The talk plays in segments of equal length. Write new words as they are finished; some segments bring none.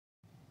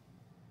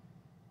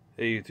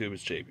Hey YouTube,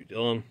 it's JP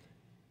Dillon.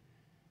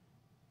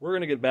 We're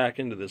going to get back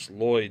into this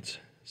Lloyd's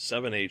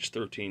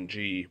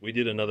 7H13G. We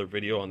did another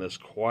video on this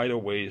quite a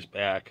ways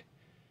back.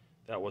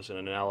 That was an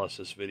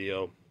analysis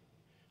video.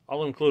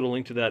 I'll include a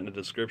link to that in the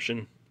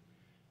description.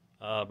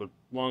 But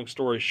long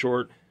story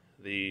short,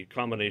 the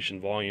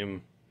combination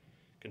volume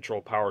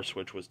control power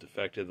switch was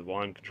defective. The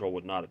volume control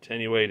would not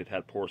attenuate. It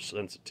had poor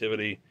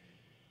sensitivity,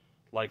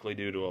 likely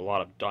due to a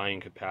lot of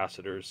dying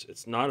capacitors.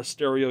 It's not a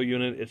stereo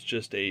unit, it's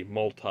just a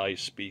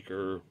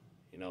multi-speaker,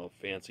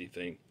 fancy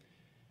thing.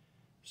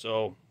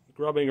 So,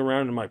 grubbing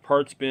around in my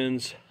parts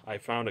bins, I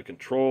found a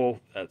control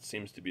that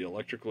seems to be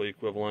electrically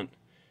equivalent.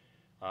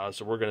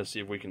 So we're going to see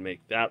if we can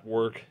make that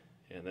work,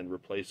 and then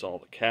replace all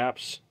the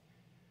caps,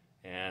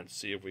 and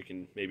see if we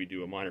can maybe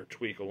do a minor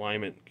tweak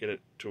alignment, get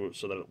it to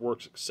so that it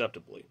works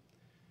acceptably.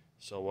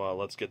 So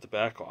let's get the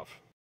back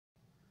off.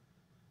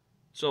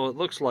 So it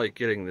looks like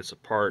getting this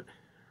apart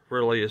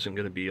really isn't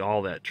going to be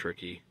all that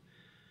tricky.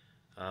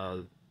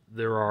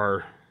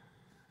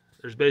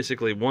 There's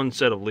basically one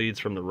set of leads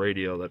from the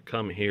radio that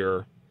come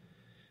here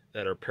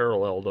that are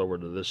paralleled over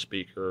to this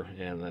speaker,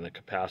 and then a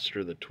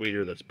capacitor, the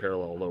tweeter, that's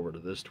paralleled over to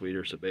this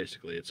tweeter. So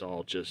basically it's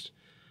all just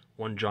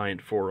one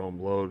giant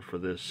 4-ohm load for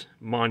this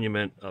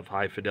monument of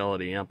high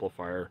fidelity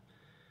amplifier.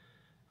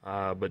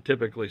 But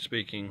typically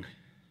speaking,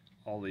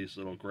 all these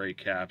little gray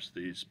caps,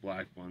 these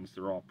black ones,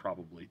 they're all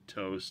probably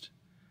toast.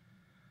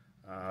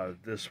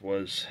 This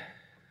was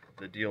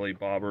the dealy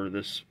bobber.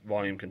 This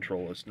volume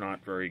control is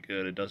not very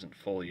good. It doesn't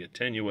fully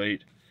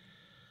attenuate,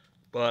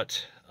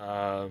 but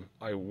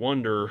I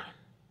wonder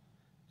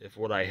if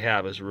what I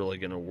have is really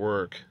going to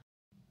work,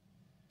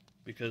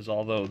 because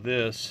although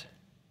this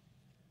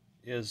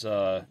is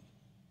the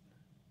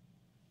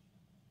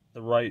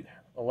right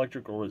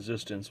electrical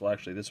resistance, well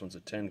actually this one's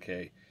a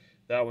 10K,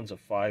 that one's a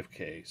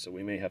 5K, so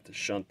we may have to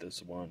shunt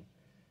this one,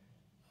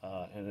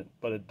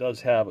 but it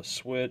does have a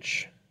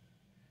switch.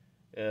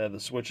 The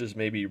switches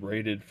may be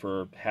rated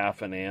for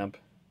 0.5 amp,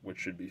 which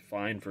should be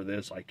fine for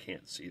this. I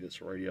can't see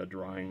this radio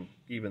drawing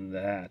even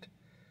that.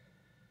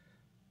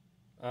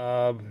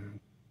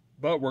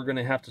 But we're going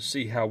to have to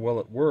see how well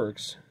it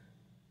works.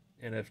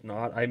 And if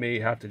not, I may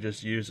have to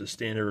just use a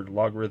standard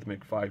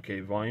logarithmic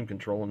 5K volume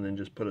control and then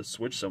just put a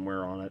switch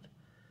somewhere on it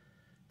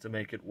to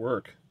make it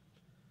work.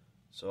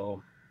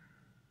 So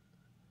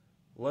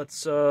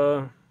let's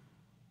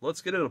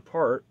get it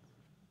apart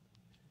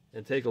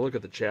and take a look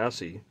at the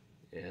chassis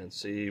and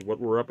see what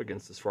we're up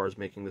against as far as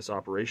making this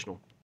operational.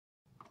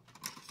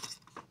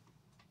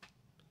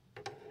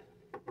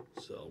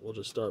 So we'll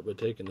just start by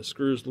taking the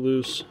screws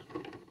loose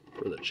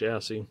for the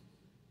chassis.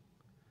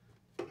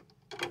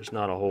 There's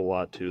not a whole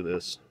lot to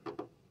this.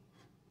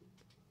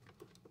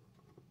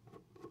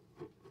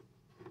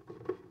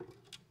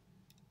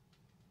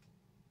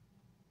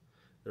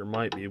 There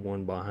might be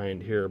one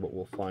behind here, but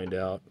we'll find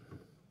out.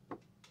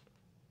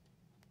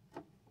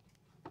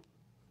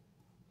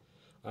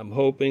 I'm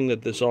hoping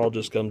that this all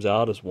just comes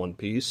out as one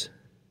piece,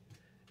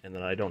 and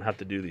that I don't have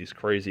to do these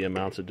crazy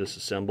amounts of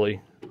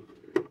disassembly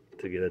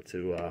to get it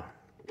to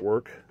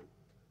work.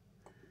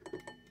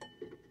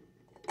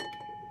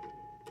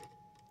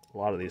 A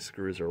lot of these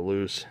screws are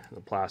loose, and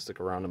the plastic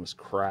around them is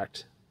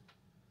cracked.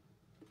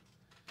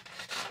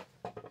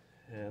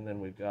 And then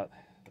we've got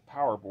the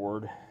power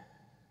board,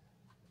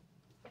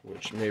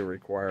 which may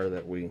require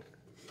that we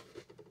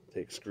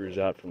take screws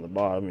out from the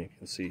bottom. You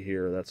can see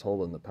here that's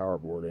holding the power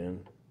board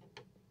in.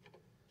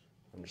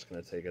 I'm just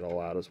going to take it all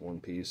out as one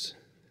piece,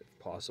 if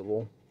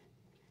possible.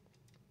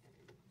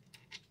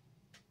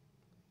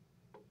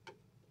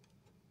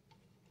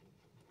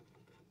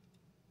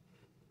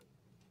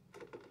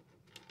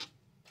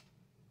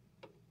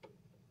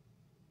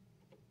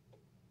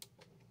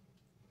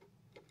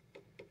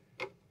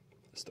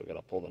 Still got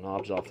to pull the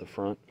knobs off the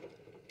front.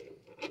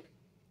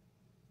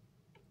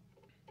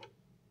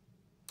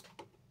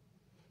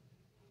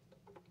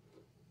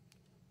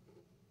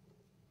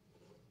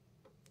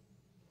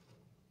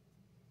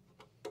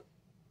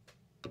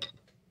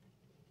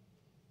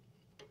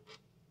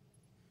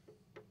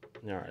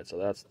 Alright, so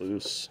that's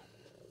loose.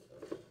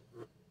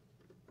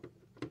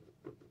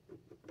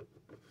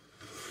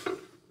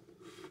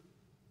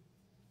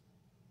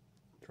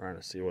 Trying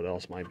to see what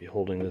else might be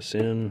holding this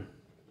in.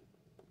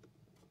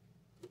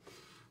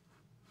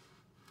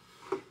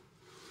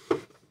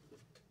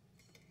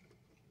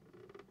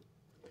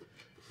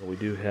 So we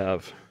do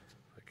have,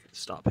 I can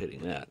stop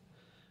hitting that.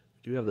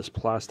 We do have this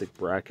plastic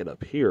bracket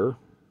up here.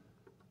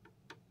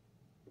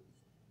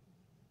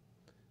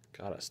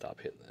 Gotta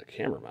stop hitting the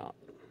camera mount.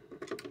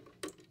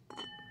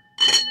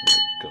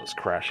 It goes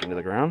crashing to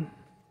the ground.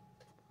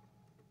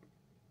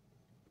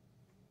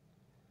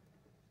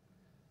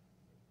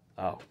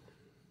 Oh,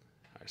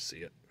 I see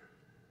it.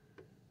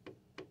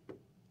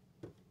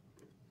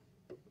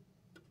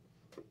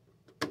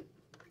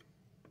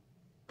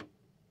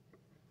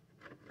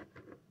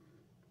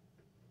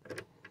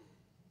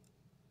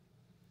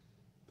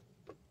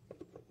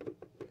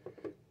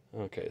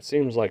 Okay, it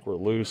seems like we're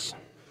loose.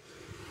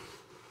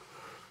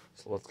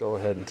 So let's go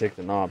ahead and take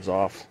the knobs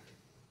off.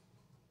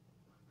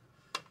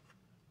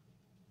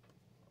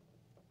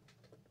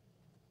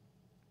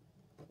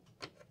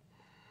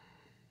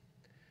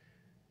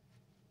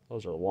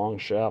 Those are long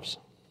shafts.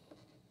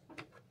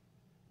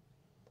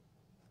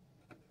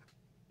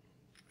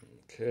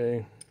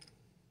 Okay.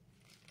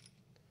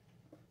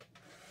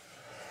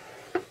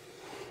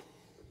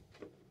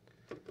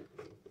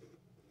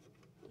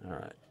 All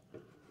right.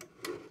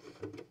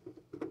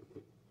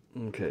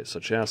 Okay,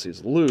 so chassis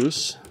is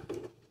loose.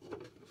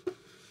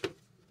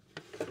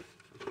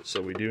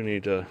 So we do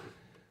need to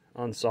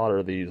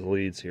unsolder these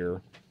leads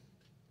here.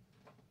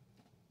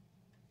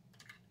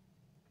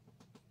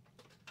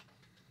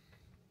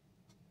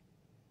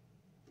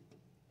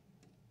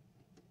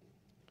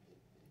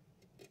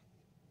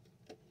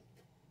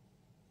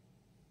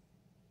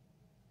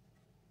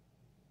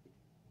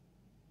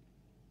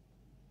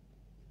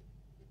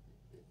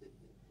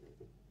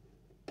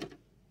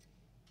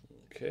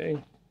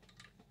 Okay.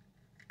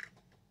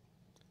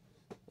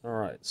 All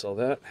right, so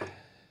that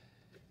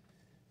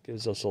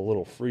gives us a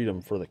little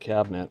freedom for the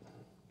cabinet.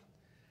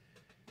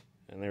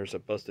 And there's a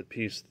busted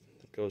piece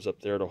that goes up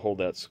there to hold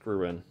that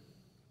screw in.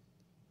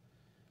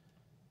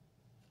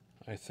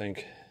 I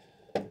think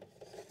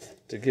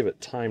to give it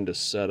time to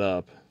set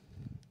up,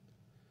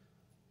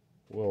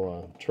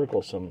 we'll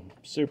trickle some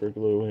super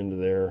glue into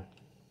there.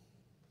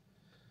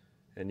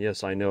 And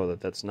yes, I know that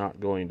that's not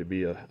going to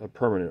be a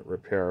permanent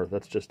repair.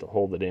 That's just to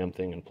hold the damn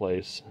thing in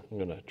place. I'm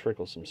going to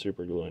trickle some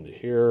super glue into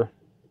here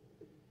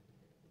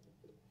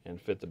and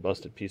fit the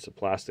busted piece of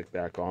plastic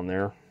back on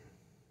there.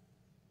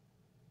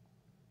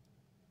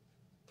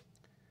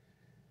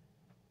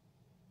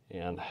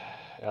 And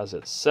as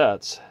it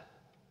sets,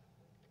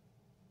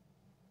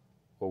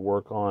 we'll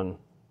work on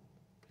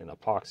an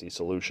epoxy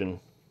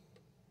solution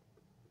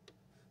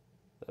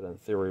that in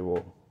theory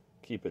will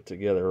keep it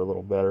together a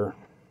little better.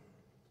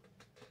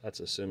 That's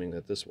assuming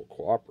that this will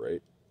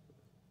cooperate.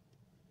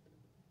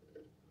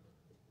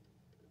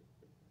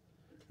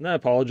 And I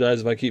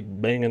apologize if I keep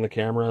banging the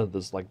camera.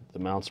 This, like, the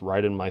mount's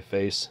right in my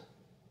face.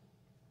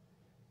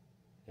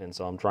 And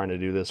so I'm trying to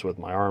do this with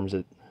my arms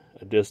at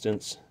a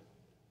distance.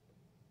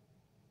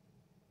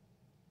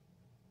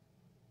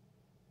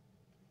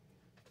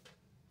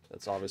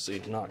 That's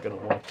obviously not going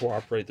to want to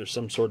cooperate. There's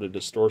some sort of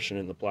distortion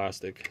in the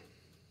plastic.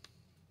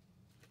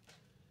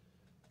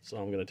 So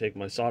I'm going to take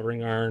my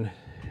soldering iron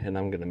and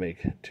I'm going to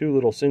make 2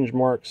 little singe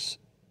marks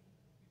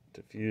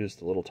to fuse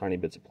the little tiny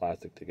bits of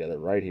plastic together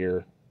right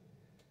here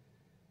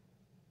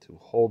to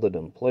hold it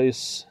in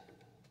place.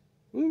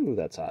 Ooh,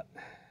 that's hot.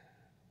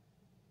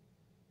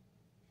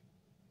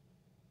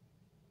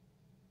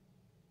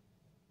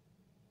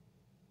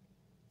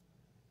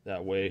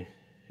 That way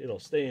it'll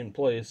stay in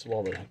place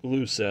while the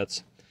glue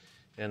sets,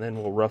 and then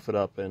we'll rough it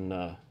up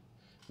and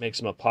make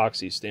some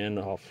epoxy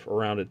standoff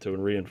around it to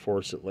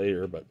reinforce it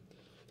later. But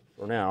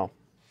for now,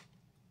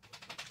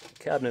 the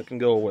cabinet can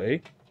go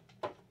away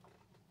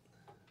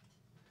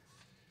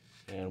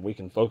and we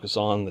can focus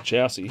on the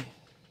chassis,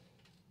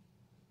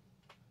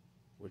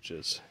 which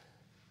is,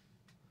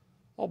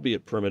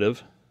 albeit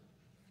primitive.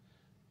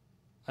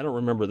 I don't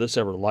remember this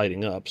ever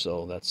lighting up,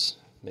 so that's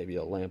maybe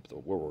a lamp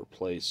that we'll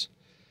replace.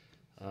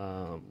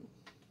 Where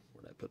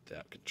did I put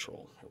that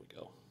control? Here we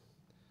go.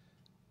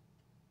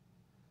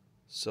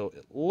 So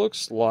it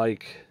looks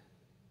like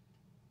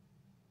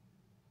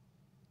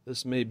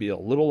this may be a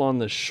little on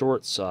the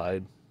short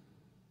side.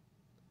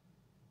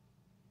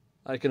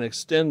 I can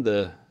extend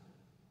it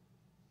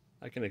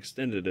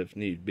if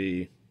need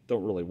be.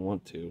 Don't really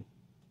want to.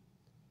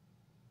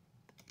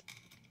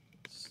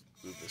 Let's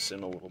move this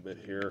in a little bit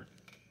here.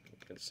 You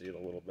can see it a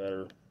little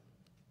better.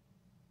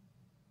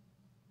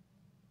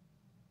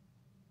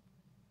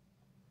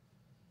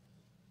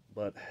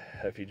 But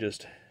if you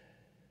just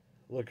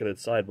look at it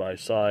side by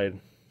side,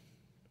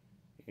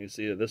 you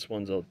see that this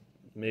one's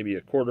maybe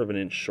a 1/4 of an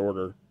inch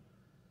shorter.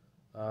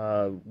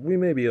 We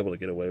may be able to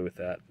get away with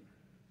that.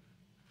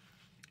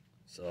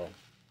 So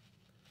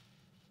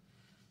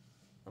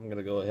I'm going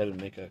to go ahead and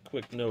make a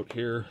quick note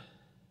here,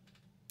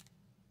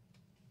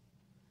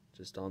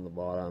 just on the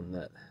bottom,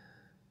 that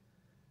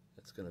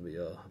it's going to be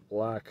a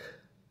black,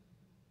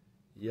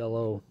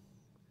 yellow,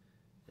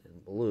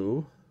 and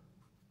blue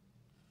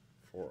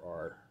for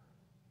our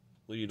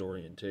lead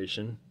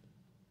orientation.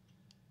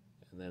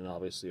 And then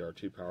obviously our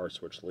 2 power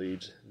switch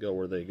leads go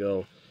where they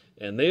go.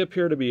 And they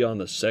appear to be on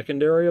the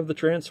secondary of the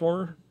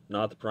transformer,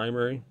 not the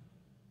primary.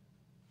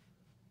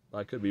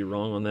 I could be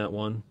wrong on that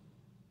one,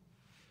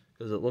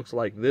 because it looks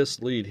like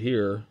this lead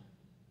here.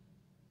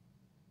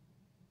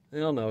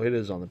 Well, no, it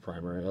is on the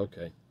primary.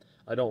 Okay.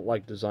 I don't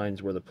like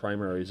designs where the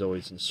primary is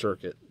always in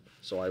circuit,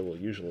 so I will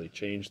usually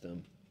change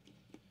them.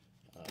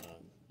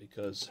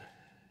 Because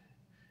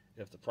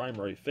if the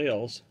primary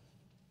fails,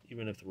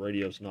 even if the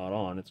radio's not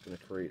on, it's going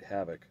to create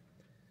havoc.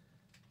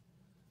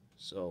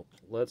 So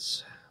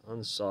let's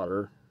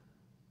unsolder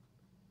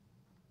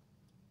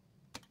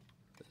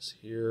this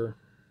here.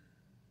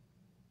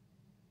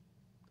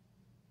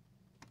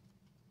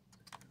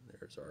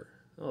 There's our,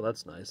 oh,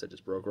 that's nice, that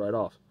just broke right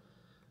off.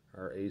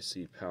 Our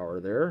AC power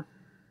there.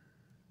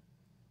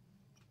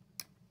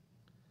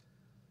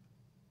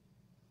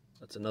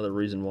 That's another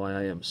reason why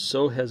I am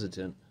so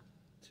hesitant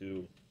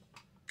to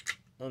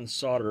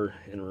unsolder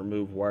and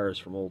remove wires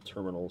from old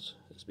terminals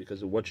is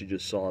because of what you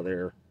just saw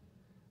there.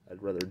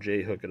 I'd rather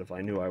J-hook it if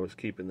I knew I was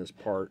keeping this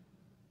part.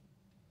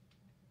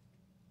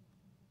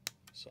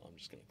 So I'm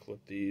just going to clip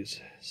these,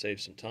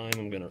 save some time.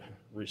 I'm going to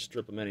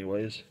restrip them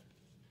anyways.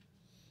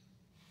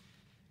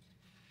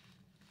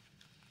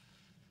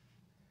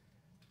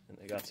 And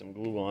they got some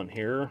glue on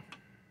here.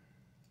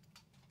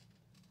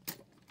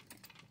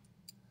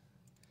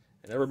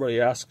 And everybody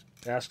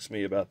asks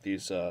me about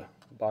these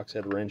box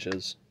head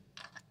wrenches,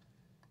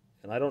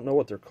 and I don't know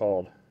what they're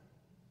called.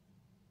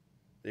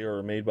 They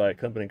are made by a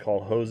company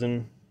called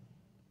Hosen.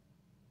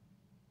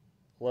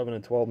 11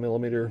 and 12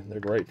 millimeter. They're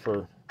great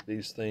for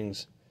these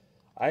things.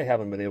 I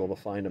haven't been able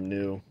to find them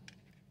new.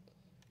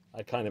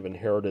 I kind of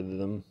inherited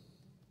them,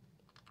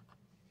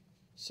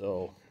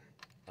 so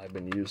I've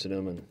been using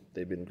them and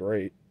they've been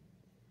great.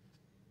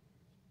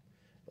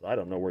 But I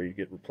don't know where you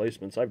get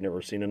replacements. I've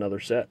never seen another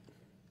set.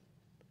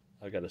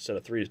 I've got a set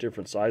of 3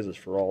 different sizes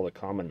for all the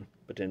common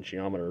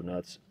potentiometer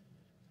nuts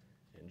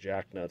and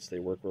jack nuts. They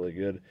work really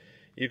good.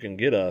 You can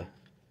get a,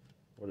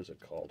 what is it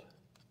called?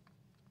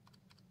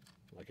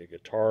 Like a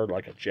guitar,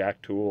 like a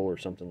jack tool or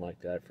something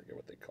like that. I forget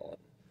what they call it.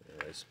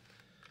 Anyways,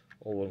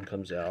 old one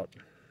comes out.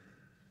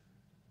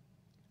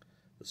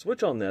 The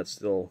switch on that's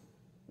still,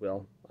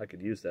 well, I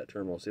could use that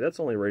terminal. See, that's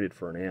only rated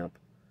for an amp.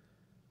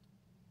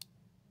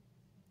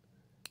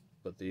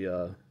 But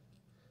the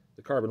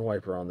carbon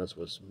wiper on this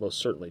was most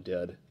certainly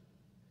dead.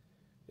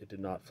 It did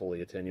not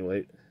fully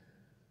attenuate. In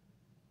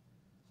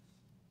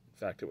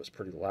fact, it was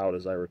pretty loud,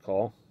 as I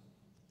recall.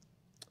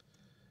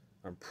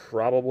 I'm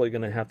probably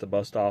going to have to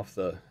bust off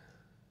the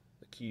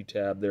key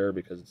tab there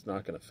because it's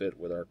not going to fit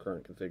with our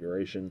current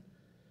configuration.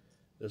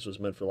 This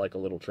was meant for like a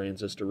little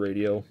transistor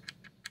radio,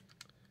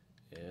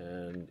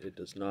 and it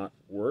does not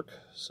work.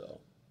 So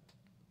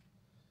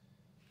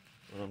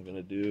what I'm going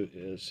to do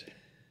is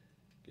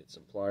get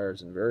some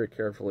pliers and very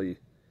carefully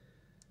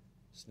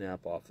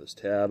snap off this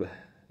tab.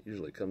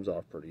 Usually comes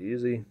off pretty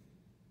easy.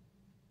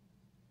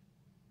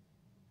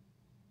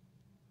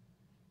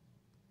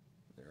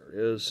 There it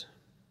is.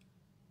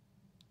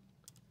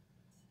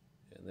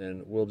 And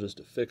then we'll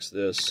just affix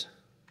this.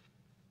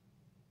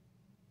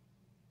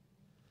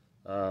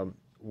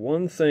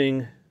 One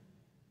thing,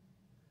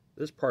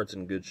 this part's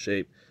in good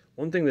shape.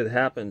 One thing that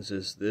happens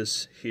is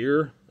this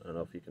here, I don't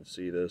know if you can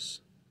see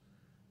this.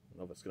 I don't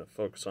know if it's going to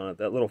focus on it.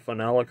 That little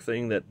phenolic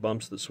thing that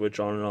bumps the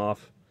switch on and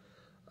off.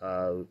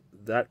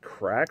 That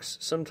cracks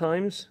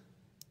sometimes.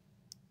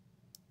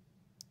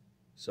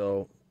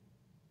 So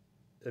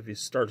if you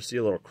start to see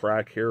a little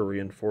crack here,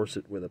 reinforce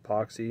it with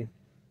epoxy,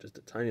 just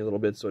a tiny little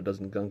bit so it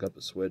doesn't gunk up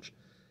the switch.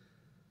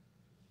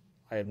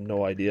 I have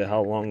no idea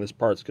how long this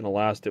part's going to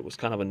last. It was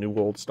kind of a new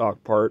old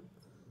stock part.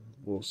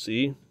 We'll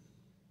see.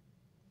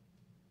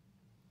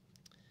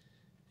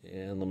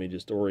 And let me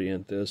just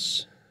orient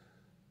this.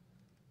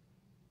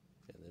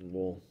 And then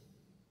we'll...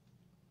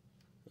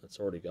 It's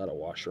already got a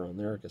washer on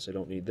there. I guess I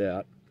don't need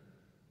that.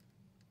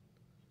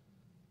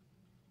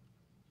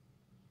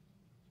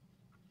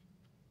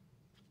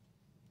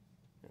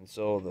 And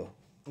so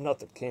the nut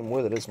that came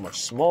with it is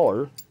much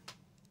smaller.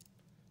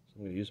 So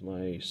I'm going to use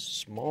my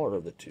smaller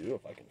of the two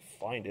if I can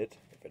find it,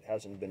 if it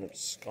hasn't been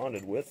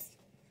absconded with.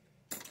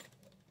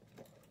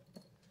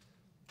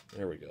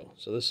 There we go.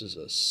 So this is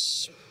a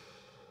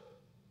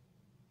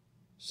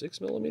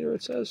 6 millimeter,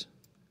 it says?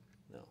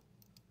 No,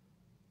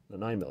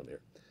 9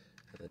 millimeter.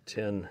 And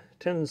the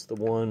 10's the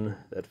one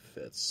that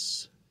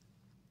fits.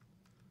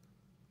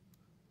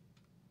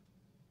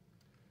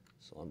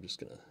 So I'm just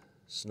going to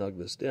snug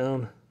this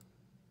down.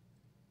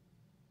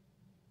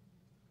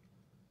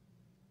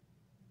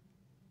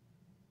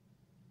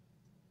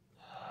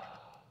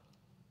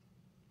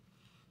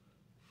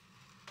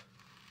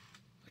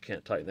 I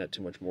can't tighten that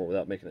too much more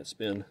without making it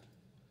spin.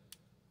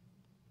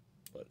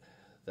 But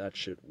that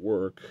should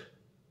work.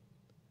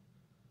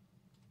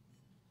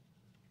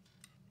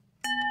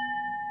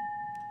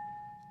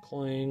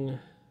 Cling.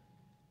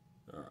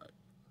 Alright,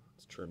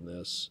 let's trim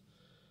this.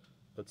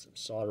 Put some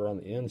solder on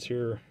the ends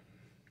here.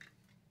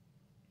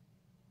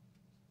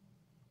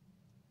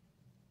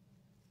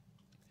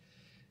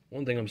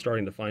 One thing I'm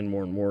starting to find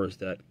more and more is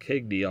that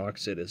keg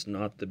deoxit is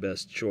not the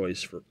best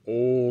choice for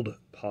old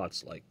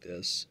pots like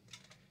this.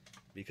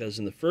 Because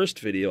in the first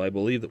video, I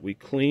believe that we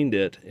cleaned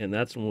it, and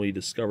that's when we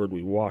discovered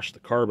we washed the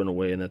carbon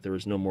away and that there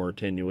was no more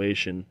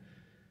attenuation.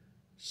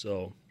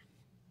 So,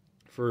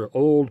 for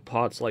old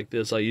pots like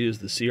this, I use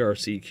the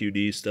CRC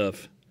QD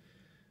stuff,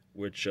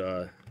 which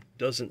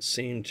doesn't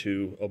seem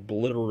to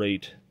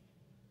obliterate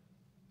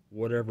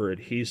whatever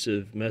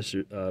adhesive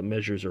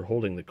measures are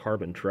holding the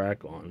carbon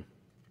track on.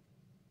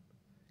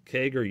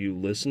 Keg, are you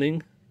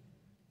listening?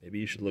 Maybe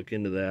you should look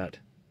into that.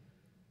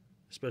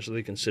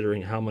 Especially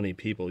considering how many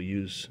people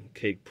use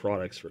Keg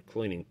products for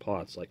cleaning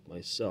pots like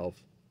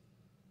myself.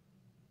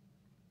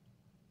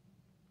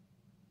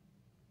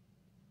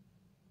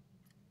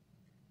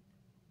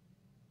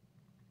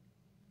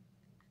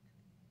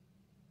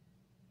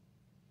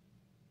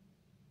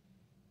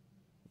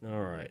 All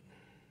right.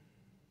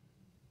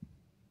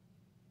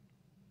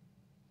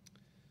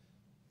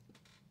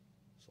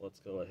 So let's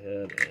go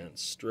ahead and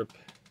strip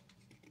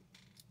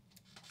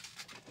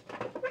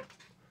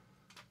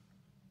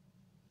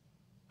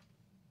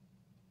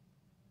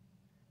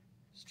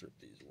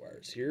these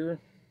wires here.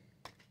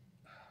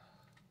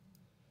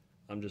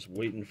 I'm just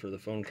waiting for the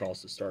phone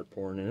calls to start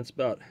pouring in. It's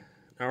about an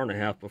hour and a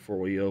half before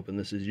we open.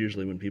 This is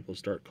usually when people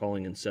start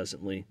calling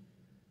incessantly.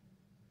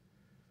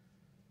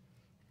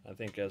 I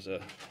think as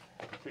a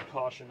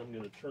precaution, I'm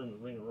going to turn the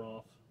ringer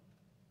off.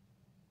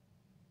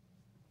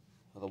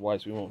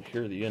 Otherwise, we won't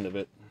hear the end of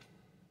it.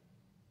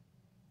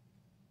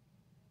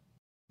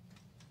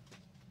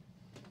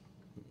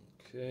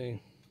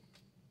 Okay.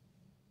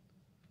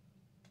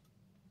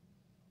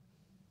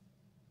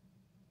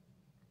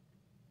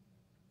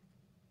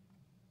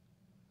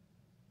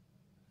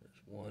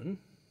 There's one.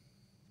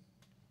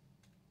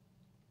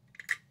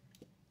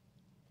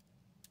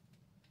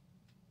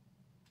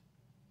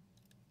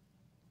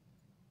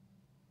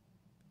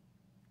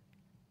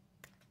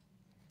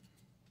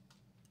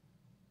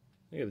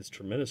 I got this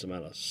tremendous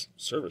amount of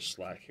service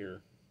slack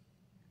here.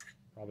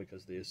 Probably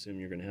because they assume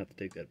you're going to have to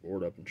take that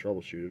board up and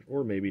troubleshoot it.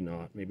 Or maybe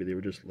not. Maybe they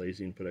were just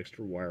lazy and put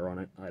extra wire on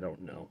it. I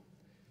don't know.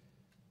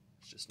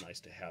 It's just nice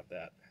to have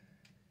that.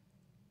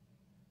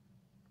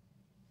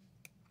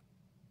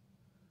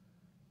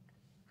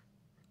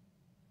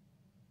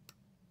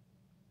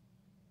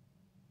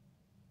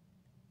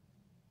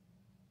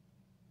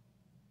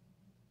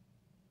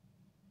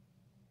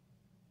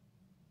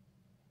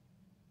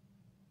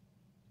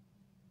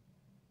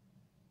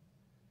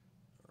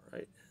 All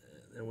right,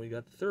 and then we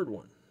got the third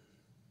one.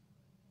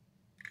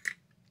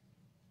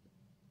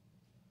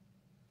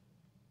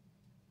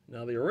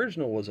 Now the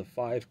original was a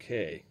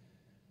 5K,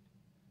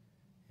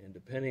 and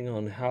depending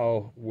on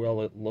how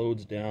well it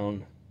loads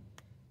down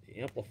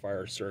the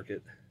amplifier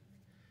circuit,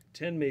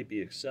 10 may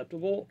be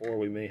acceptable, or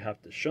we may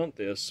have to shunt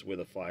this with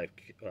a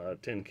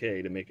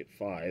 10K to make it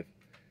 5,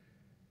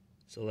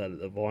 so that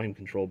the volume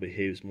control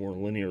behaves more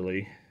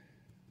linearly.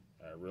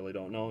 I really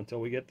don't know until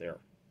we get there.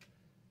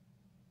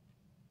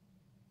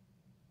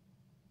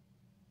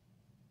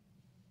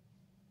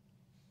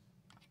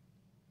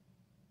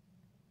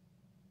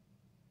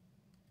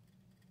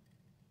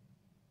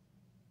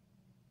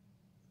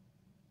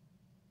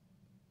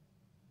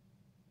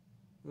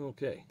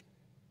 Okay,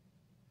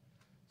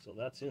 so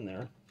that's in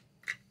there.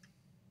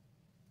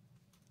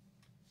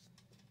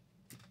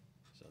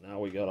 So now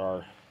we got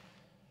our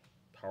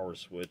power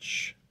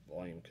switch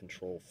volume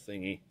control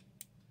thingy,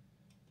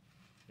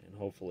 and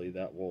hopefully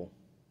that will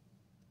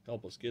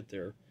help us get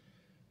there.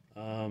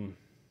 Let's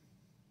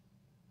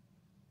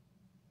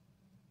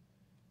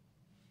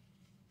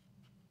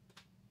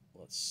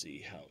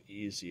see how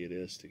easy it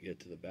is to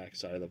get to the back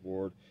side of the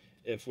board.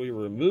 If we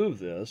remove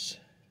this,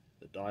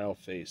 the dial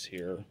face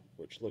here,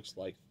 which looks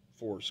like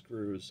 4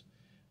 screws,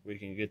 we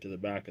can get to the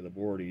back of the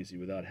board easy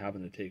without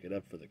having to take it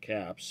up for the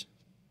caps,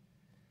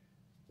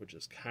 which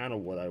is kind of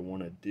what I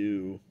want to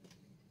do.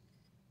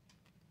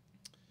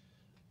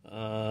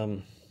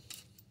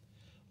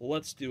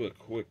 Let's do a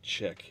quick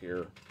check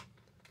here,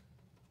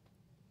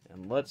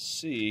 and let's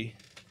see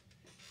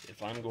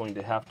if I'm going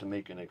to have to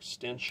make an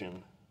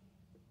extension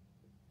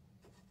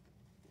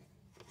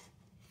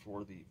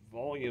for the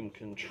volume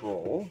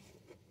control,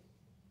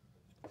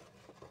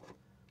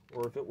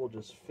 or if it will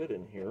just fit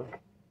in here.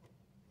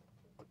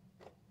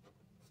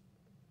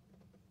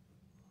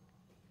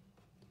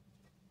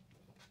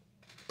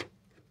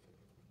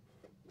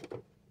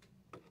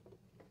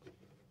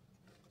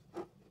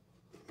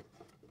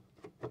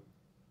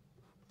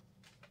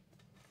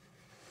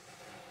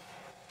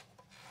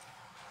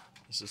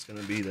 This is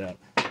going to be that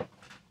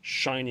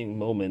shining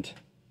moment.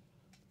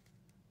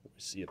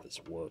 Let's see if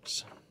this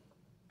works.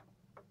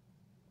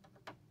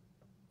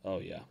 Oh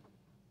yeah.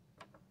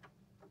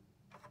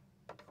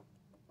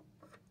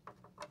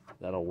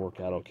 That'll work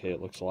out okay, it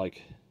looks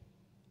like.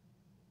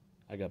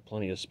 I got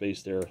plenty of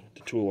space there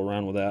to tool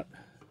around with that.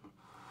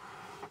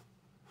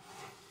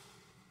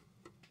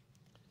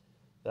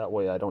 That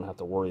way I don't have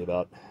to worry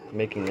about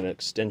making an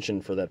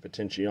extension for that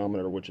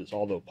potentiometer, which is,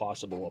 although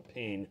possible, a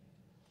pain,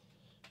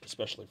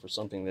 especially for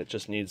something that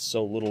just needs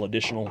so little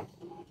additional.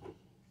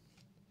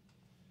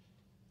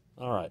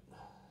 All right.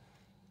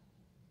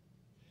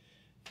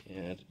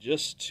 And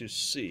just to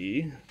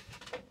see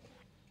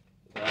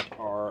that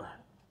our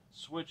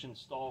switch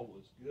install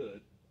was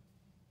good,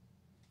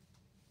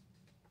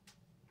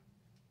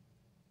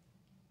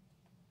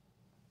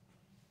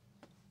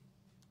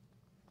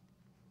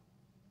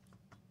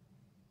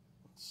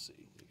 let's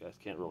see, you guys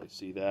can't really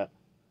see that.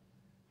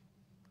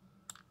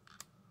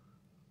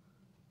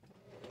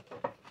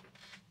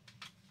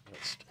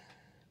 Let's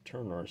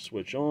turn our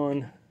switch on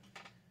and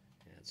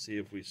see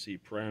if we see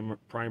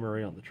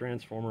primary on the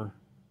transformer.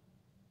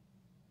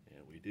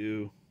 And we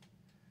do.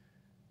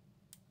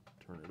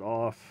 Turn it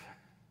off.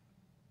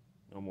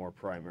 No more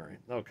primary.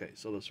 Okay,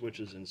 so the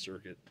switch is in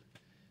circuit.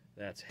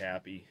 That's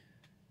happy.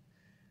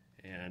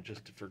 And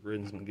just for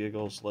grins and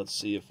giggles, let's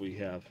see if we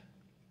have,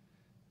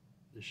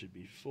 this should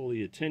be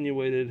fully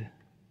attenuated.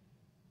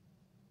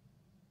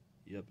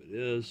 Yep, it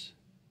is.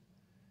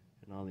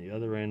 And on the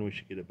other end, we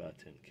should get about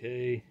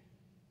 10K.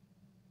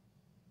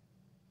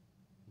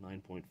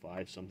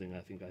 9.5 something,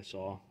 I think I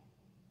saw.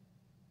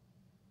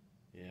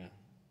 Yeah,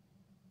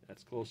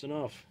 that's close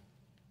enough.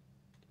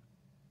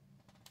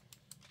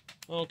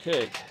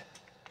 Okay.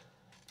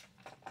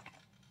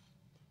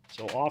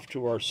 So off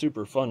to our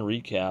super fun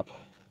recap.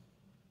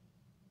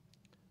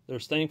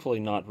 There's thankfully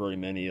not very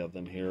many of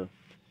them here.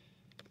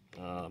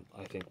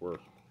 I think we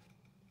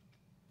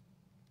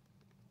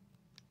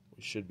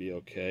should be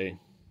okay.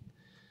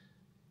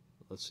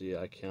 Let's see,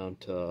 I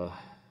count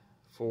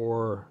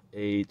 4,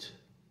 8,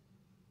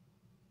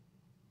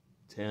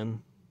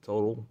 10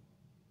 total.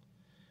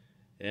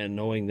 And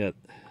knowing that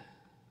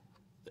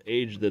the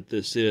age that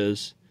this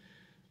is,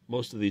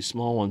 most of these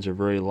small ones are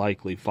very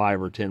likely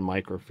 5 or 10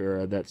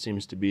 microfarad. That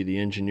seems to be the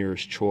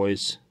engineer's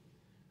choice.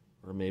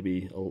 Or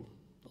maybe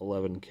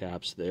 11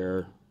 caps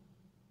there.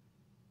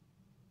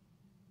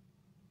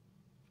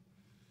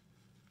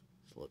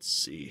 So let's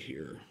see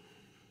here.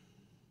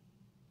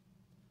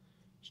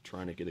 Just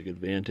trying to get a good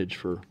vantage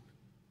for,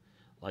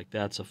 like,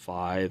 that's a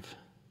 5,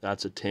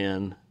 that's a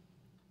 10.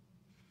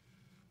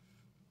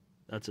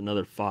 That's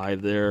another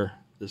 5 there.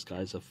 This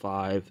guy's a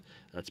 5.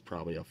 That's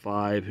probably a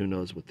 5. Who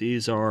knows what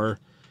these are?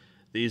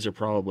 These are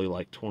probably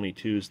like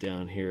 22s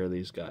down here,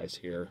 these guys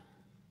here.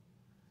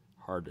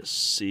 Hard to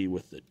see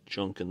with the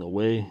junk in the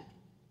way.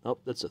 Oh,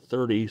 that's a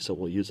 30, so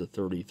we'll use a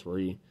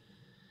 33.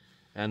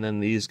 And then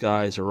these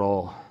guys are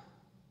all,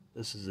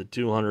 this is a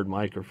 200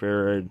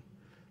 microfarad,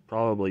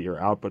 probably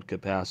your output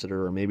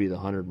capacitor, or maybe the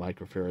 100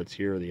 microfarads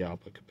here, the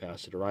output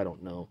capacitor, I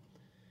don't know.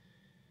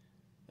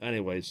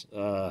 Anyways,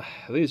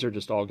 these are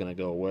just all going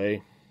to go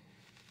away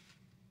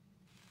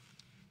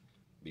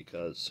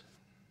because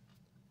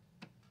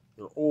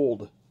they're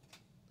old.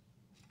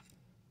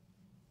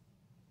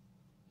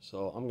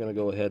 So I'm going to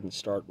go ahead and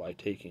start by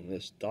taking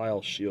this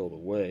dial shield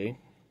away.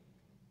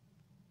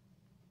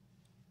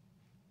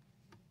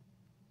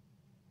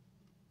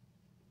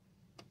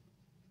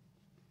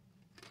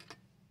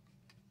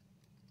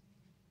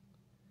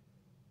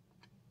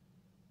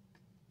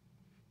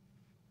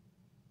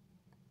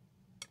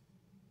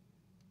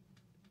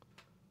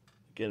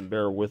 Again,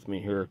 bear with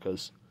me here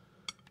because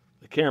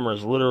the camera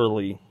is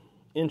literally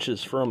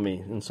inches from me,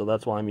 and so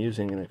that's why I'm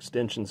using an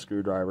extension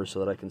screwdriver so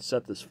that I can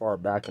set this far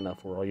back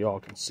enough where y'all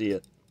can see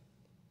it.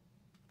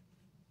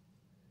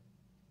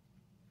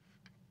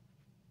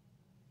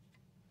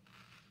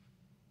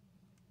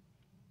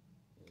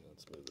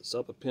 Let's move this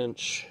up a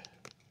pinch,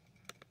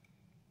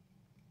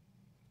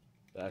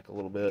 back a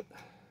little bit.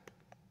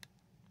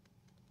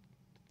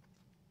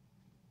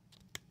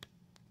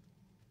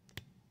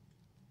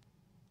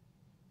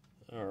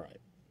 All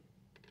right.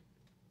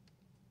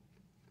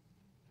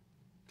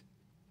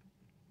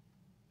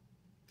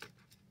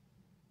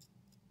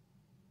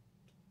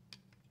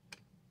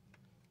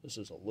 This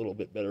is a little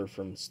bit better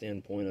from the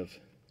standpoint of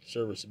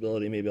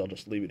serviceability. Maybe I'll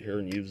just leave it here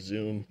and use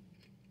zoom.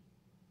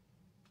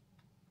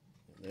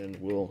 And then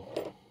we'll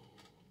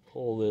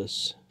pull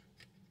this.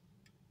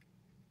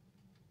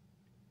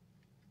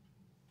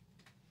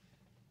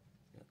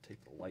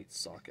 Take the light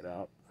socket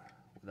out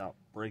without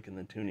breaking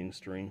the tuning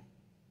string.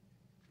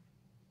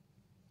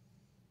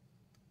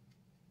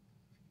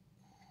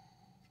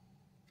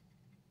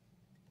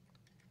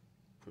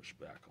 Push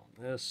back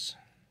on this.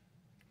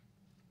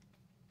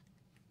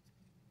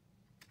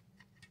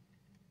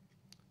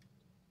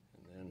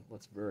 And then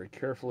let's very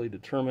carefully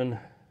determine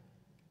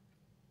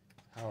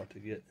how to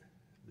get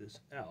this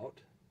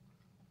out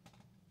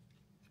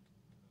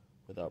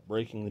without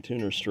breaking the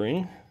tuner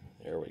string.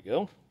 There we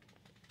go.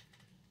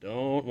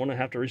 Don't want to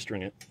have to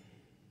restring it.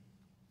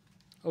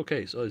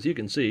 Okay, so as you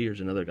can see,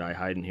 here's another guy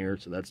hiding here.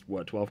 So that's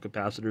what, 12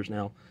 capacitors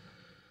now.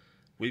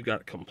 We've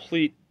got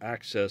complete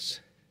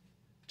access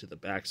to the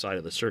back side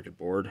of the circuit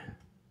board.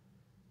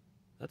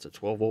 That's a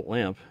 12-volt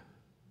lamp.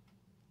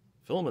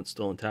 Filament's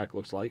still intact,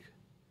 looks like.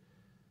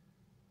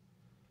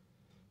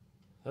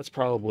 That's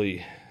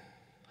probably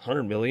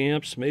 100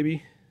 milliamps,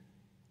 maybe.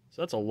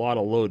 So that's a lot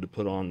of load to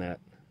put on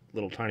that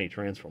little tiny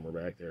transformer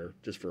back there,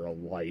 just for a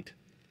light.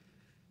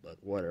 But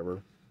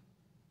whatever.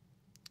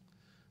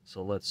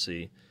 So let's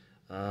see.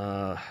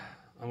 I'm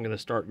going to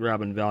start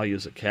grabbing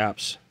values of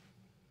caps,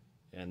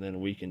 and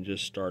then we can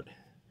just start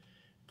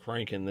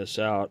cranking this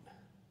out.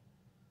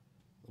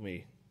 Let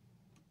me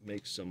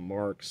make some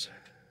marks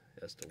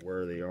as to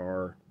where they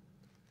are.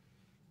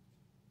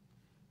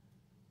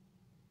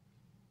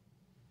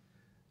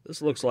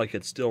 This looks like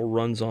it still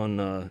runs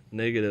on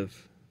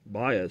negative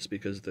bias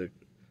because the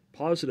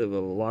positive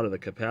of a lot of the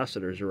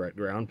capacitors are at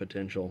ground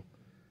potential.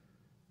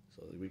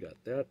 So we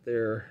got that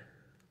there.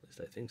 At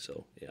least I think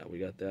so. Yeah, we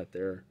got that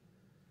there.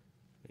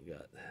 We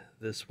got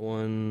this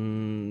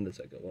one. Does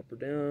that go up or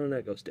down?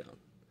 That goes down.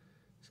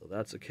 So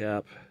that's a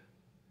cap.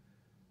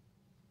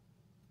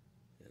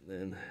 And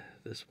then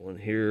this one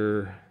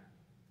here,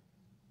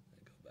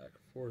 I go back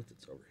and forth,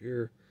 it's over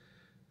here.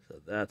 So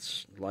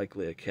that's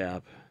likely a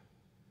cap.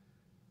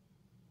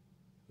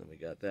 Then we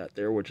got that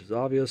there, which is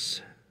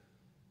obvious.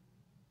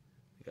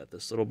 We got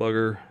this little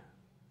bugger.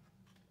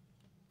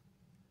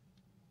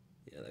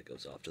 Yeah, that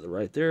goes off to the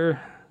right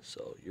there.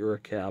 So you're a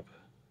cap.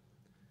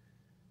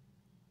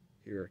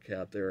 Here a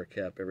cap, there a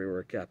cap, everywhere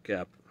a cap,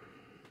 cap.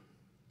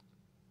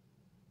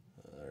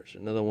 There's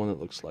another one that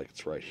looks like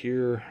it's right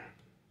here.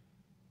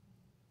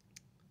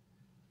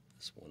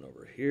 This one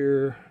over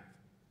here.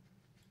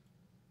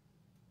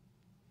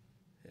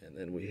 And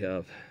then we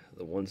have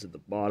the ones at the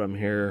bottom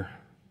here.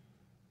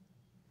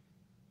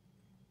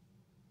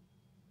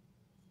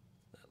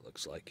 That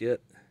looks like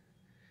it.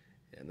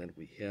 And then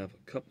we have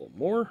a couple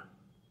more.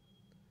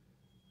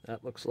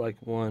 That looks like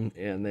one.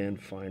 And then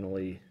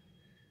finally,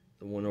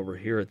 the one over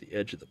here at the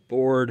edge of the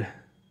board.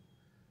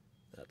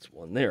 That's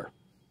one there.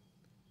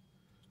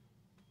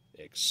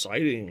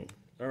 Exciting.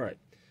 All right,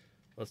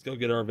 let's go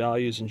get our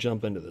values and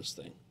jump into this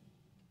thing.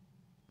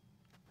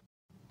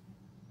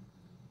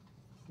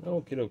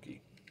 Okie dokie.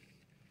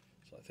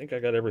 So I think I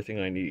got everything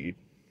I need.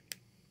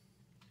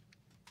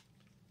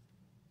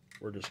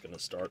 We're just going to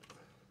start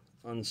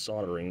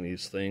unsoldering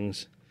these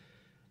things.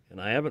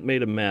 And I haven't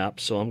made a map,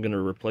 so I'm going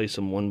to replace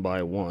them one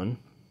by one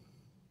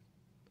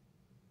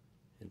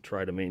and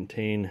try to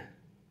maintain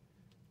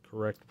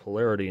correct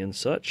polarity and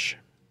such.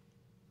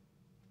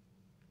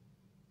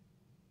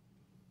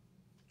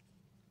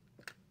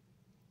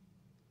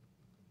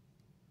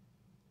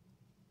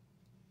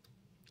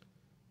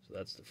 So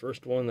that's the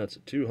first one. That's a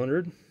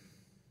 200. So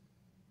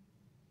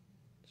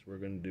we're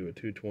going to do a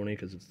 220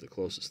 because it's the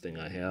closest thing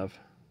I have.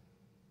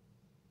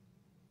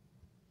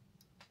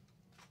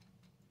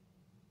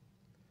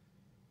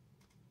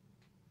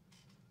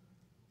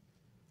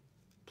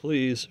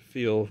 Please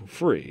feel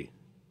free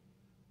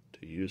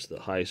to use the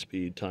high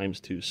speed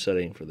 ×2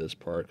 setting for this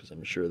part because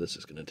I'm sure this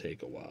is going to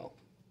take a while.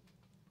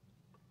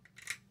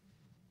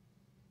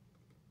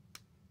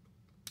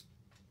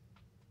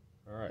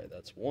 Alright,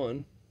 that's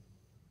one.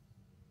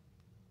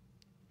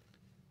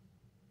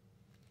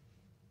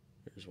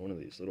 Here's one of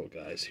these little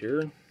guys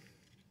here.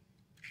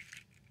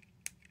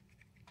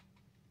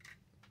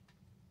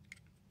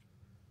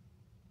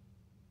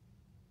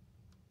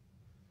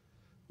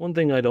 One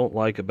thing I don't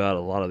like about a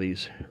lot of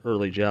these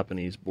early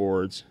Japanese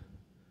boards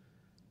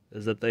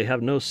is that they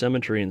have no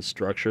symmetry and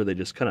structure. They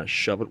just kind of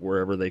shove it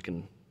wherever they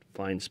can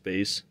find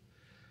space.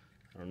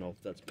 I don't know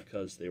if that's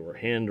because they were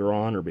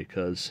hand-drawn or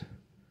because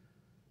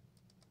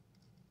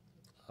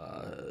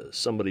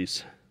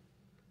somebody's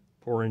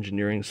poor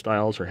engineering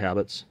styles or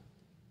habits.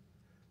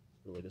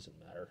 It really doesn't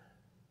matter.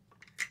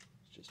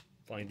 Just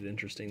find it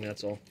interesting,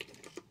 that's all.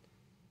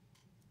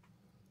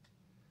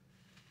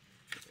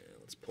 And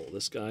let's pull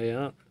this guy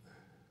out.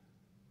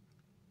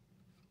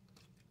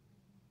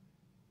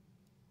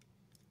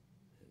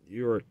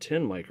 You're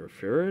 10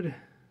 microfarad.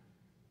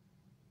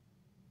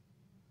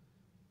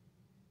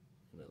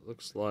 And it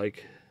looks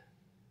like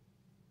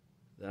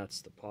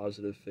that's the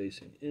positive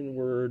facing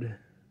inward.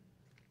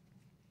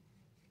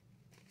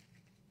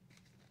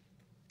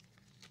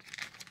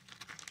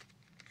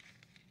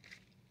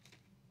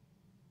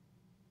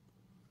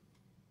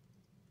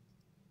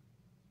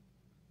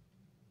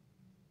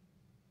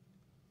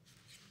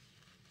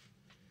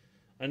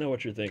 I know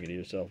what you're thinking to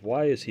yourself.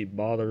 Why is he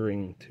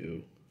bothering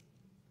to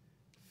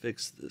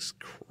fix this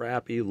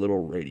crappy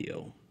little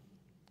radio?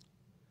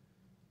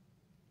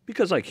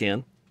 Because I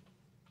can.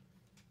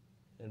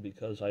 And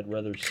because I'd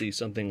rather see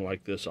something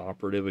like this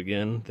operative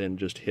again than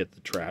just hit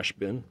the trash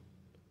bin.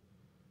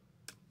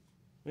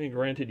 I mean,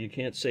 granted, you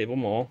can't save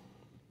them all.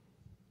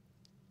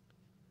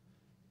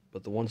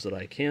 But the ones that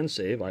I can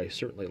save, I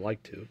certainly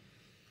like to.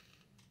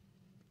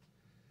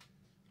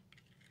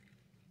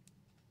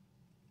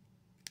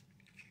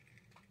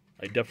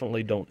 I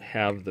definitely don't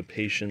have the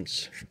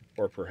patience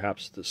or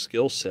perhaps the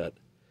skill set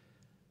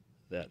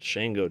that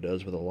Shango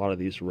does with a lot of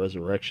these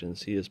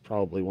resurrections. He is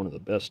probably one of the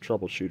best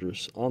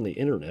troubleshooters on the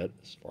internet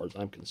as far as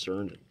I'm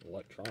concerned in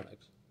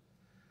electronics.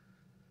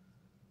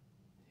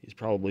 He's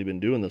probably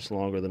been doing this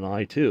longer than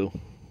I too.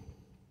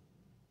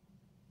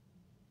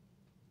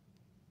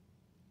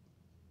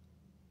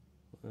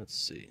 Let's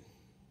see.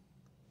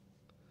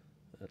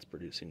 That's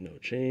producing no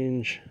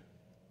change.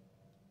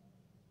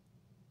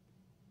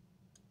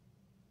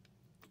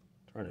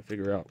 Trying to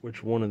figure out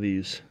which one of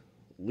these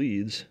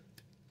leads.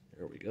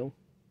 There we go.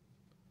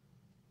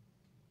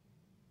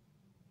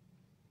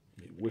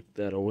 Let me wick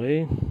that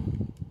away.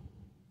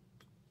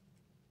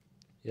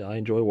 Yeah, I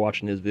enjoy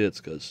watching his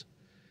vids because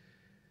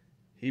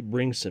he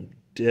brings some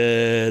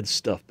dead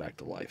stuff back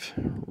to life.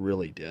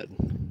 Really dead.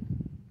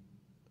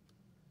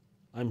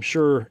 I'm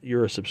sure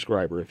you're a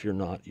subscriber. If you're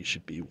not, you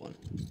should be one.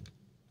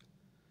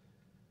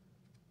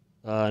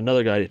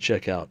 Another guy to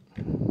check out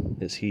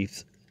is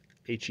Heath.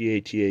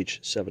 Heath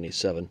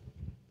 77.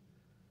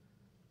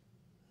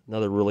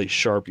 Another really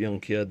sharp young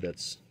kid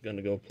that's going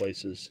to go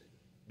places.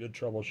 Good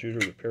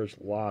troubleshooter, repairs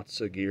lots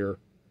of gear.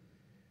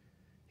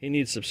 He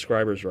needs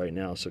subscribers right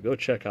now, so go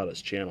check out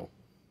his channel.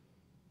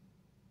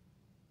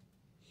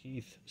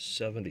 Heath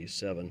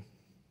 77.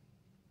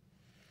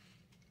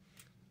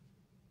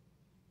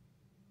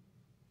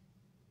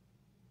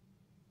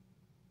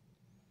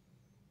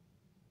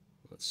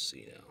 Let's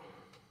see now.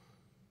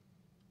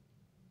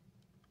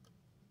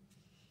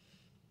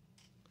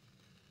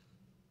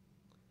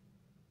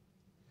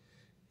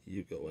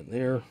 You go in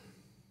there.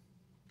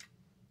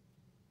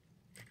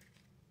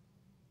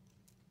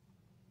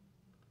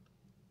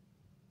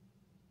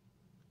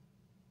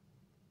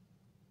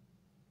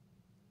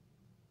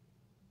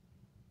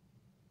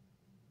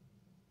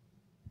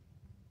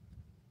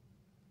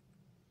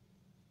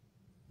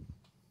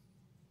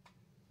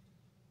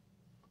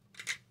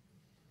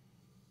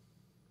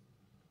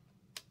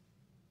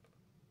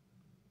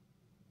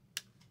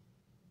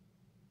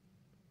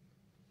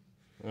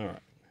 All right.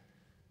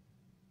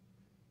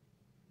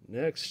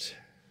 Next,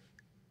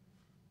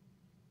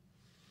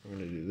 I'm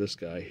going to do this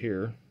guy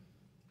here.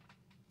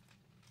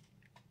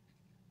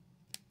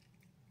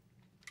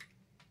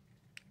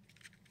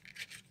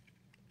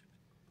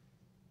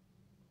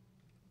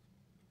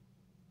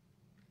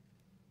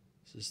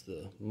 This is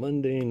the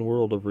mundane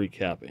world of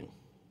recapping. I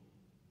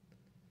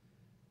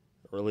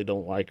really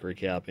don't like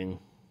recapping.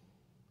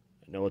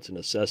 I know it's a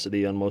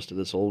necessity on most of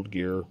this old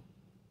gear,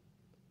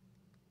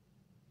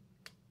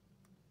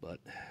 but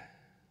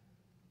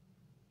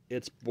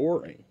it's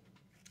boring.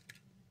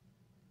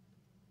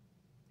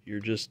 You're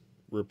just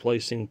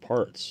replacing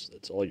parts.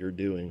 That's all you're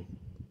doing.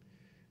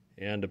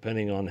 And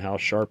depending on how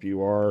sharp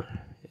you are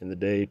in the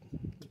day,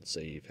 let's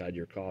say you've had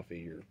your coffee,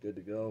 you're good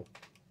to go.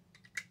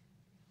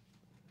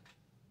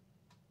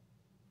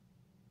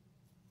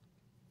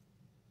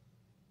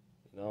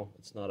 You know,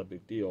 it's not a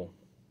big deal.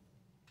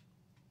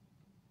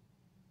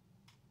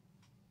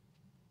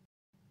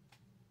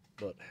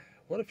 But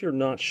what if you're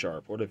not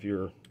sharp? What if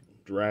you're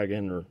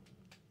dragging or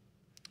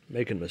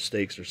making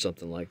mistakes or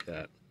something like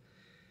that?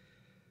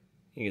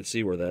 You can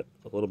see where that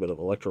a little bit of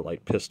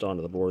electrolyte pissed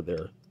onto the board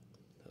there.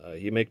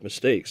 You make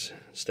mistakes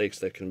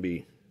that can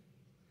be,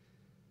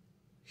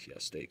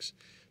 mistakes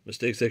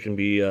that can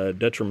be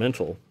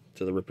detrimental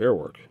to the repair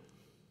work.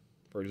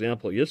 For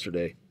example,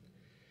 yesterday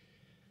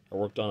I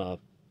worked on a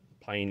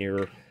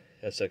Pioneer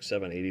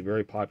SX780,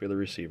 very popular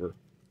receiver,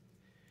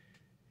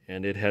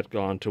 and it had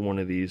gone to one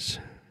of these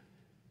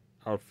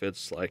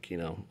outfits like, you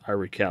know,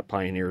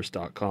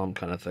 irecappioneers.com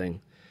kind of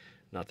thing.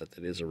 Not that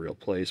that is a real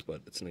place,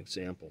 but it's an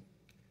example.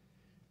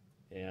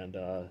 And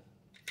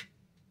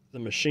the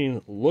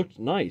machine looked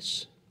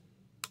nice,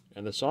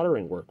 and the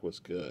soldering work was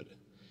good.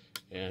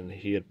 And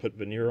he had put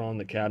veneer on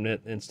the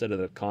cabinet instead of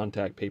the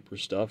contact paper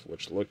stuff,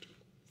 which looked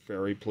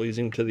very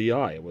pleasing to the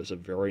eye. It was a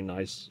very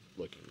nice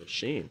looking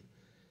machine.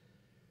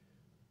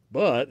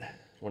 But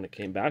when it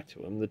came back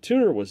to him, the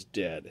tuner was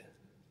dead.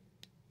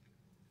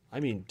 I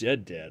mean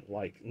dead,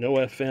 like no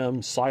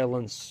FM,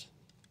 silence,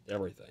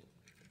 everything.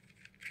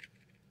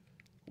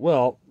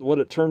 Well, what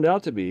it turned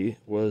out to be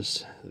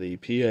was the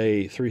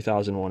PA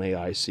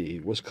 3001A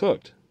IC was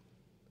cooked.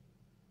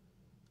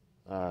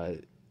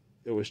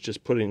 It was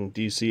just putting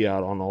DC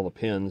out on all the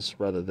pins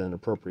rather than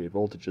appropriate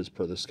voltages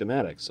per the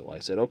schematic. So I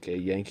said, okay,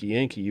 Yankee,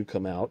 Yankee, you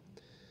come out.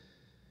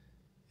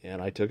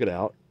 And I took it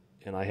out,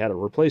 and I had a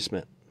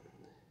replacement.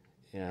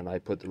 And I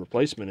put the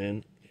replacement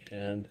in,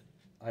 and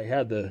I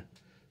had the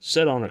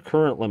set on a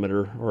current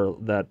limiter, or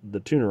the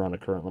tuner on a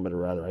current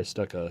limiter, rather. I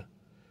stuck a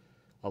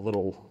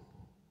little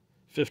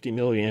 50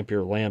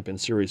 milliampere lamp in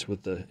series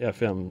with the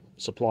FM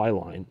supply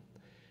line,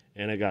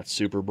 and it got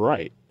super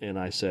bright. And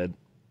I said,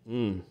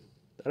 that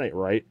ain't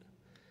right.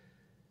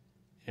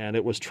 And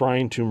it was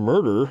trying to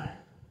murder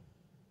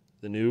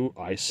the new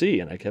IC,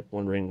 and I kept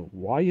wondering,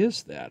 why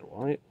is that?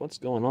 What's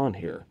going on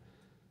here?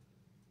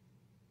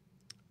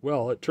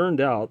 Well, it turned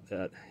out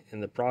that in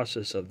the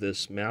process of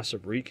this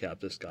massive recap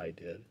this guy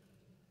did,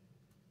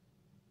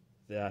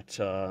 that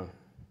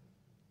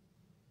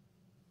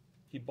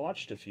he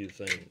botched a few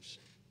things.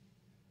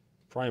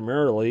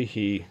 Primarily,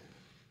 he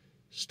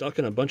stuck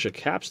in a bunch of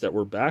caps that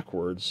were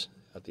backwards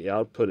at the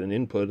output and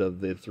input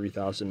of the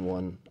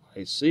 3001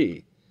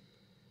 IC.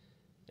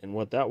 And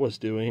what that was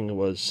doing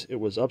was it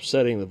was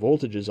upsetting the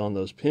voltages on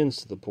those pins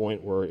to the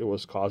point where it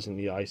was causing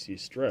the IC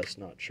stress.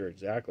 Not sure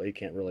exactly,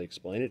 can't really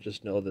explain it,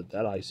 just know that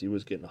that IC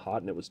was getting hot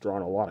and it was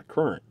drawing a lot of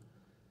current.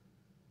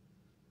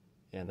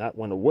 And that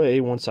went away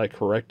once I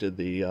corrected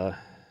the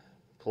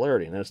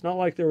polarity. And it's not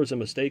like there was a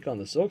mistake on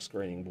the silk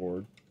screening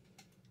board.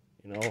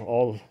 You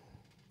know,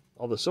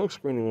 all the silk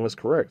screening was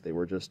correct. They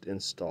were just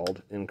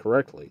installed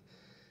incorrectly.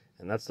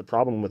 And that's the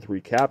problem with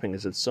recapping,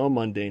 is it's so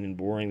mundane and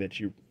boring that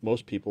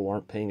most people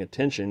aren't paying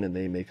attention, and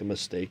they make a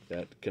mistake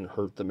that can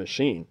hurt the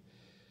machine.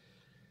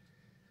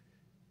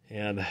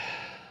 And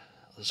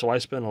so I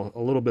spent a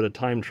little bit of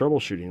time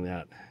troubleshooting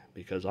that,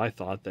 because I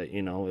thought that,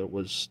 you know, it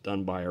was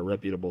done by a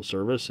reputable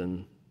service,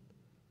 and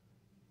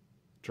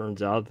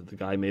turns out that the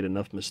guy made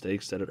enough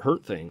mistakes that it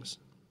hurt things.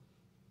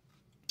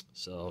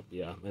 So,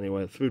 yeah,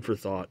 anyway, food for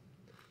thought.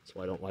 That's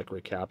why I don't like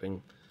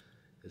recapping.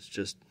 It's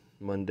just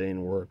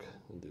mundane work.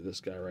 We'll do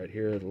this guy right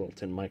here, the little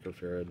 10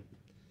 microfarad.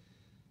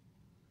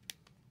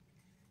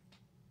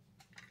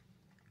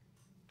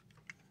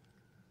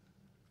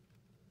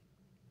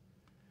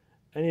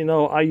 And you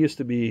know, I used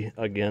to be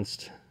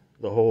against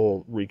the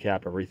whole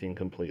recap everything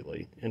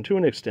completely. And to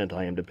an extent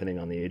I am, depending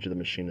on the age of the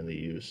machine and the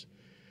use.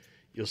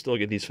 You'll still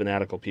get these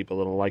fanatical people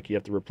that'll like you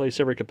have to replace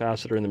every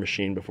capacitor in the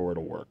machine before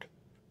it'll work.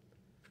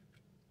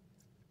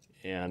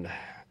 And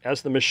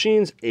as the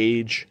machines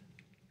age,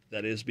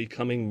 that is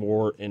becoming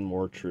more and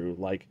more true.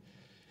 Like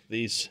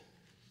these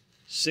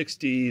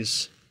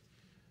 60s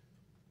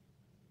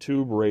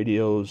tube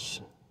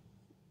radios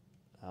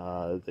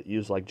that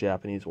use like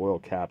Japanese oil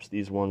caps,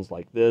 these ones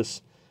like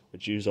this,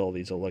 which use all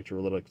these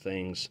electrolytic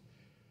things,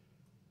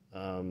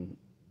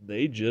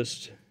 they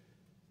just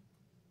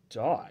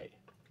die.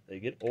 They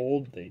get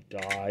old, they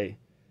die,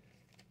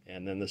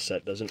 and then the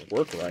set doesn't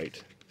work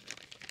right.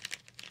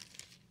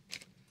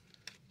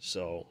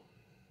 So,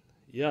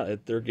 yeah,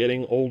 they're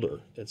getting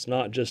older. It's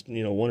not just,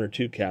 one or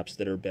two caps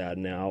that are bad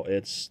now.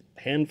 It's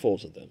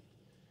handfuls of them.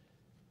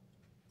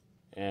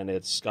 And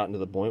it's gotten to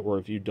the point where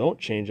if you don't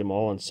change them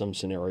all in some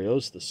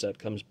scenarios, the set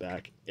comes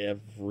back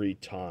every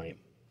time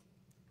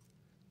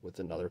with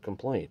another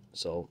complaint.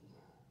 So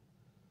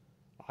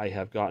I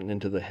have gotten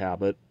into the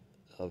habit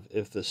of,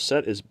 if the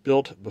set is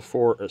built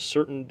before a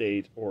certain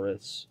date or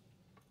it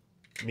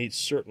meets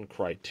certain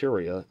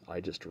criteria,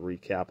 I just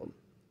recap them.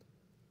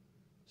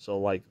 So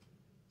like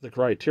the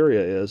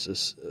criteria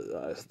is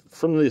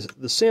from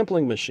the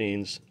sampling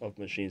machines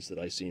that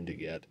I seem to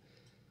get,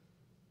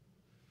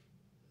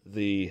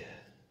 the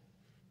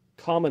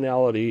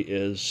commonality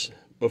is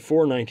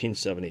before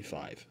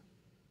 1975.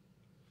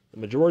 The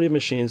majority of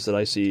machines that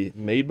I see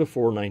made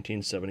before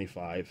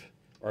 1975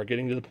 are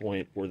getting to the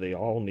point where they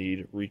all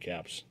need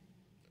recaps.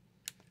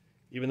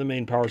 Even the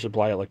main power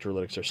supply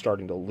electrolytics are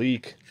starting to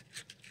leak.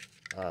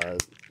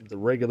 The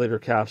regulator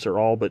caps are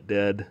all but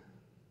dead.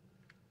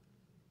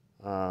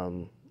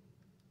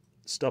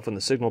 Stuff in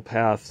the signal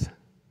path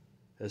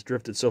has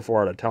drifted so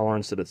far out of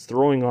tolerance that it's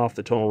throwing off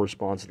the tonal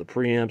response of the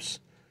preamps.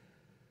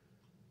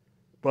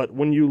 But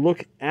when you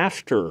look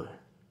after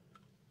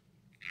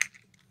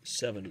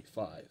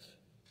 75,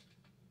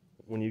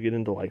 when you get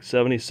into like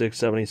 76,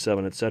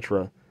 77,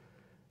 etc.,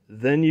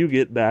 then you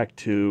get back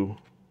to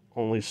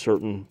only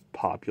certain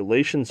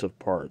populations of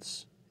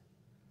parts.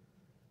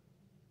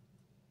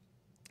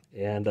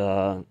 And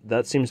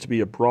that seems to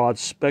be a broad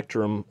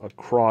spectrum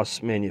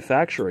across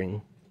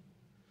manufacturing,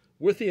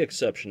 with the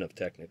exception of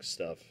Technic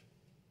stuff.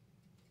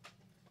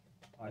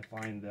 I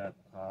find that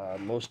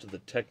most of the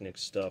Technic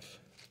stuff,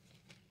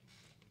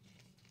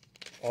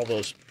 all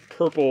those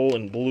purple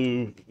and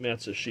blue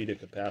Matsushita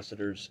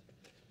capacitors,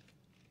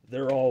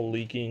 they're all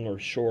leaking or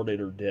shorted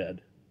or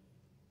dead.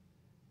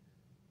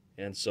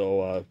 And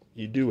so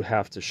you do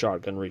have to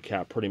shotgun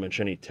recap pretty much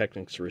any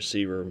Technics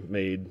receiver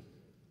made.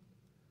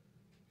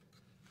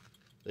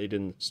 They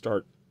didn't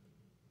start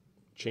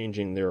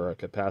changing their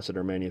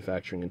capacitor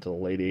manufacturing until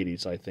the late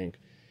 80s, I think.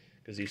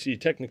 Because you see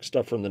Technic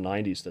stuff from the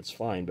 90s, that's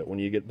fine. But when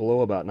you get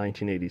below about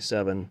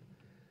 1987,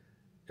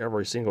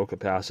 every single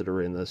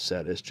capacitor in this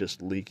set is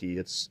just leaky.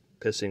 It's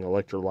pissing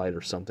electrolyte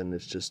or something.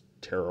 It's just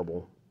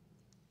terrible.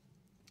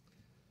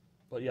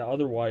 But yeah,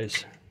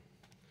 otherwise,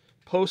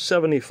 post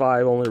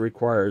 75 only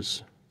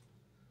requires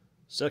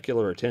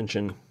secular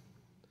attention,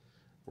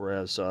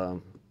 whereas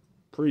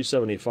pre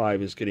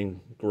 75 is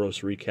getting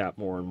gross recap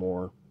more and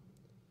more.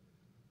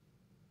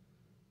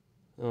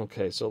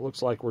 Okay, so it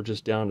looks like we're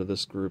just down to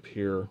this group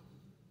here,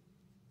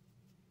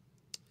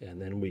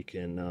 and then we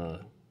can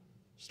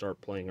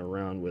start playing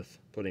around with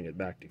putting it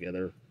back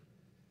together.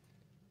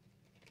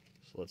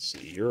 So let's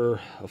see, you're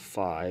a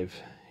 5,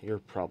 you're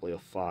probably a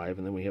 5,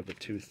 and then we have the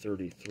two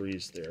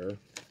 33s there.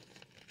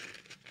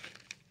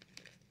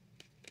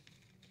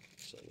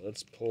 So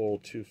let's pull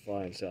two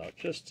 5s out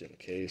just in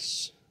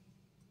case.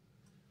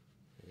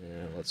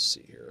 And let's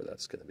see here,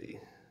 that's going to be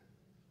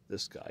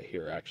this guy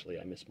here. Actually,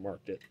 I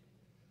mismarked it.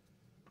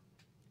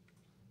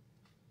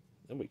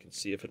 Then we can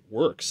see if it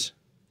works.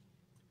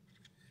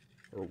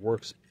 Or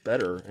works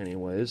better,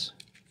 anyways.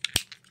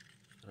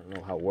 I don't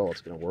know how well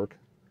it's going to work.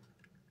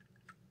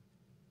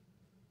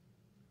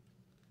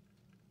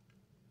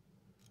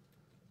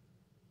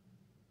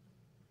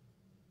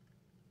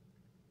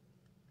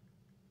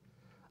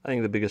 I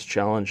think the biggest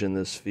challenge in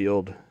this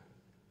field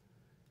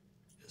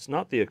is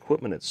not the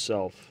equipment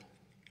itself,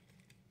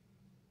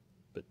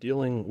 but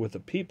dealing with the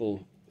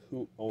people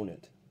who own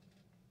it.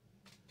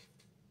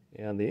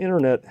 And the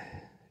internet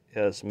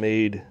has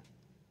made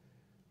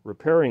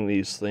repairing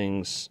these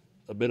things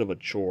a bit of a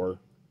chore,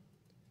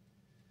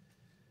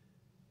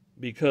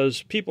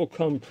 because people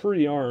come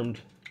pre-armed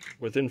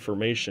with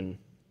information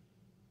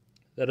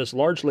that is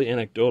largely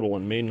anecdotal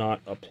and may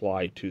not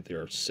apply to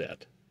their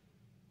set.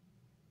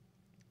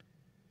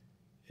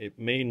 It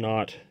may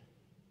not,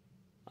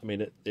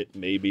 it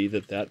may be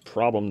that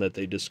problem that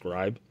they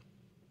describe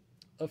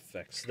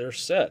affects their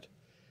set.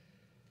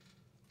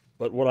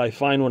 But what I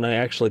find when I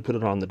actually put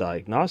it on the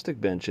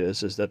diagnostic bench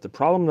is that the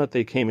problem that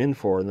they came in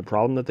for and the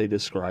problem that they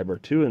describe are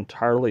two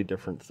entirely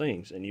different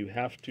things, and you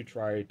have to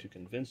try to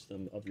convince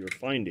them of your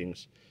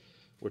findings,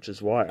 which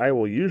is why I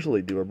will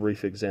usually do a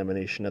brief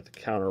examination at the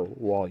counter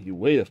while you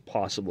wait if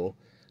possible,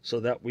 so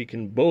that we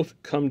can both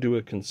come to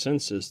a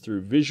consensus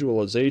through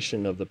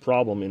visualization of the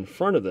problem in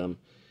front of them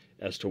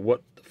as to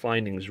what the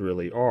findings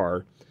really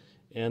are.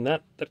 And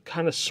that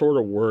kind of sort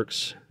of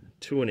works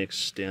to an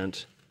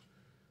extent.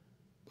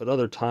 But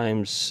other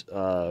times,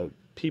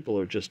 people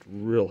are just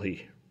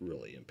really,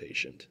 really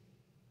impatient.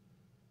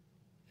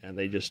 And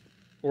they just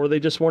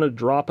want to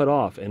drop it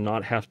off and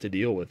not have to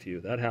deal with you.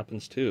 That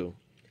happens too.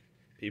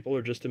 People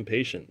are just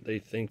impatient. They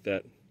think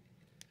that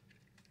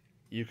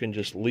you can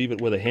just leave it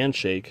with a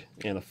handshake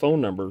and a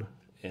phone number,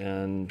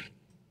 and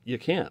you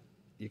can't.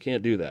 You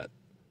can't do that.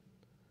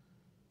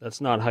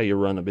 That's not how you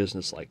run a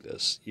business like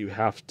this. You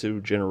have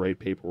to generate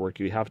paperwork.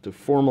 You have to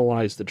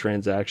formalize the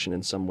transaction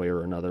in some way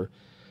or another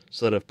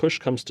so that if push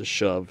comes to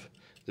shove,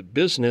 the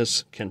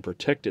business can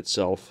protect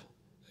itself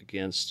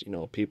against,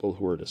 people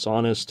who are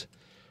dishonest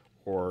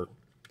or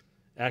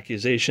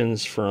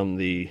accusations from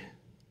the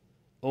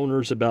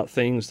owners about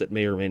things that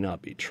may or may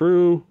not be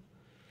true.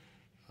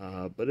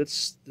 But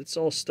it's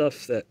all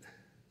stuff that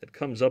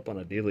comes up on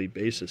a daily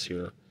basis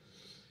here.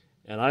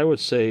 And I would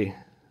say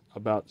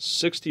about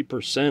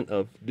 60%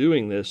 of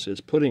doing this is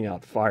putting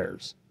out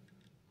fires.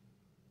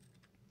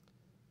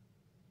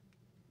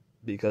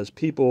 Because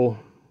people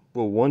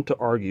will want to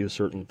argue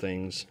certain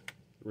things,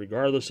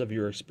 regardless of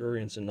your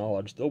experience and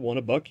knowledge. They'll want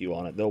to buck you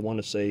on it. They'll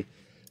want to say,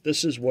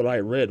 this is what I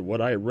read.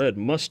 What I read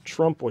must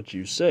trump what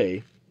you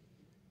say,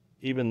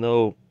 even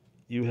though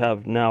you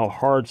have now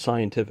hard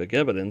scientific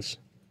evidence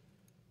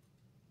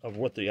of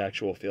what the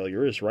actual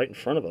failure is right in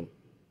front of them.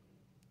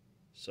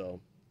 So,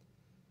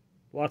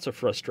 lots of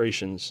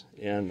frustrations,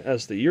 and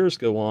as the years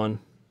go on,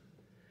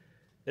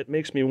 it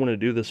makes me want to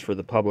do this for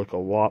the public a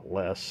lot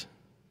less.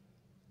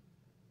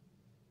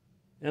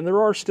 And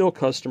there are still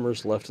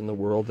customers left in the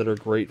world that are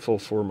grateful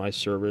for my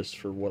service,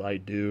 for what I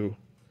do.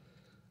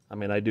 I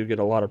mean, I do get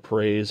a lot of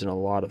praise and a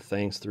lot of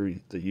thanks through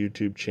the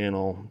YouTube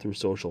channel, through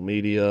social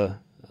media,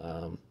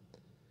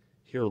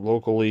 here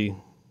locally,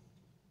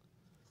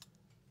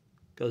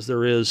 because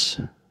there is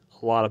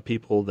a lot of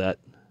people that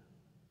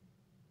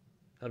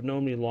have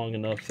known me long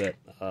enough that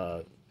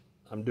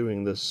I'm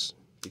doing this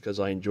because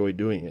I enjoy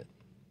doing it.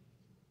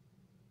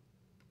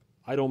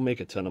 I don't make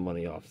a ton of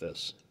money off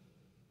this.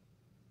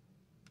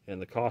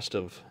 And the cost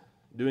of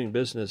doing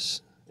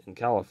business in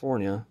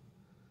California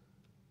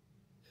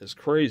is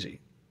crazy.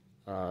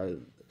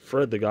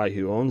 Fred, the guy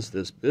who owns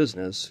this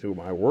business, whom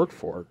I work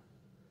for,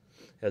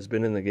 has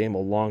been in the game a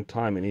long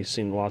time, and he's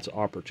seen lots of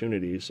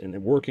opportunities.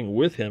 And working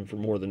with him for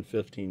more than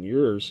 15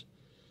 years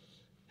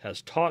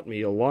has taught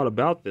me a lot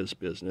about this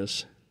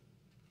business.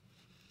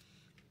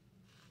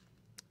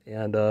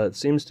 And it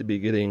seems to be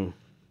getting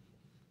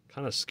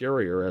kind of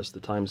scarier as the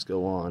times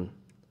go on.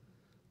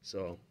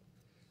 So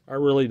I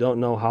really don't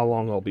know how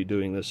long I'll be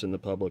doing this in the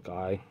public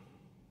eye.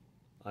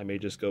 I may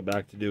just go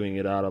back to doing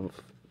it out of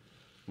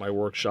my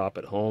workshop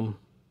at home.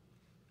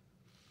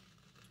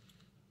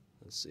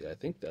 Let's see, I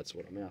think that's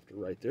what I'm after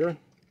right there.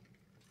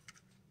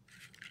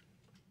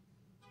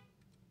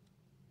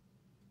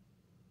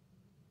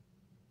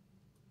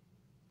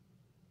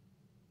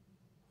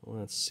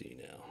 Let's see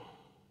now.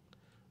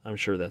 I'm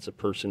sure that's a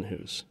person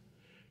who's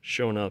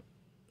shown up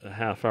a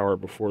half hour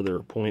before their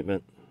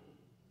appointment,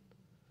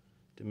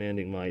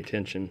 demanding my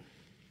attention.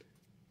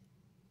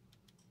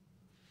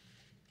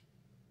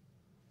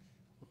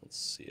 Let's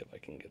see if I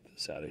can get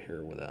this out of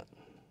here without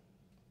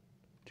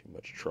too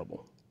much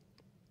trouble.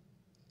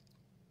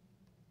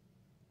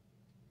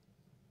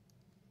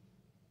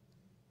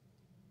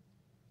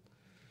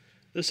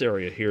 This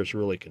area here is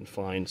really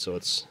confined, so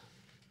it's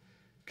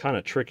kind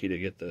of tricky to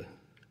get the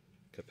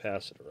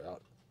capacitor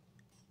out.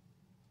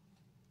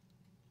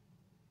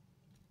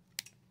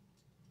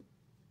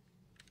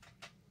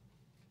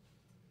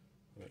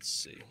 Let's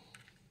see.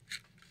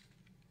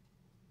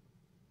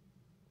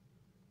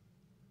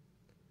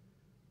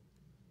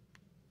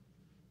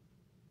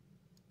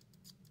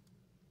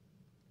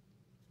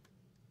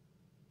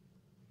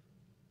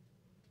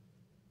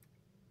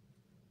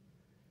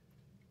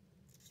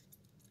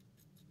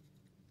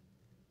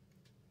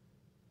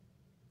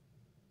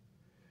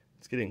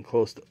 It's getting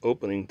close to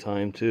opening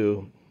time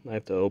too. I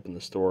have to open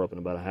the store up in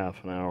about a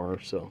half an hour,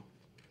 so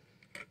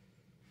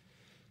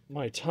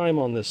my time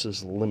on this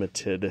is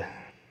limited.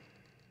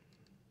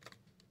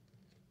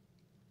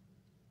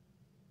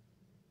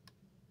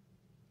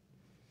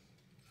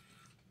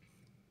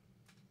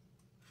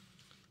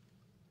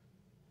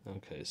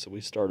 Okay, so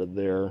we started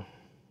there.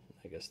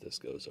 I guess this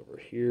goes over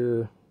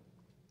here.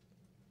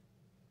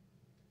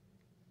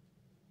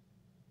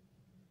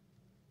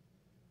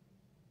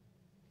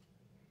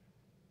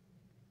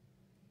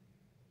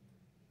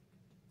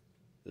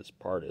 This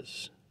part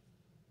is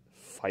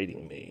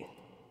fighting me.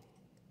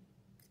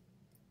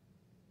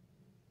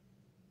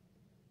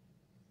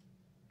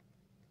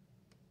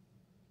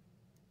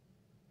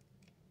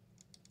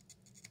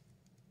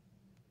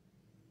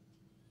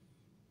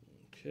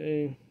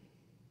 Okay.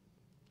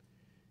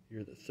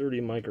 You're the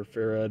 30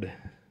 microfarad. And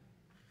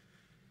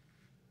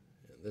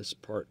this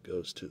part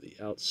goes to the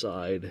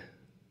outside.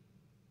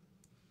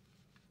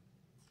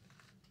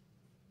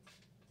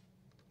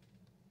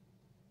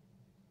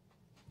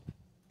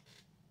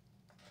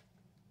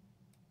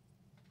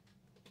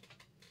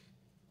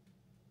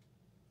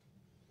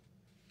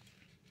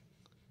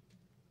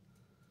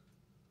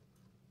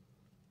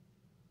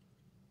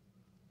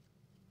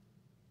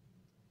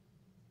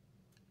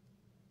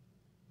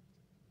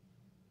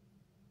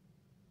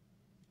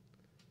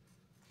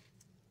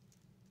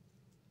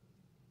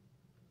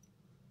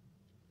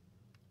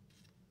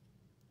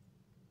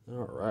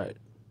 All right.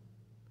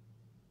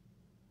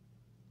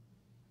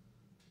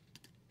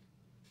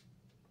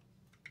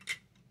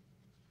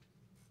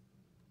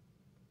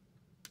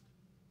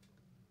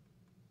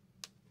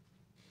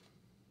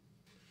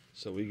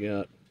 So we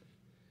got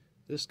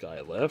this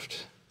guy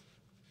left,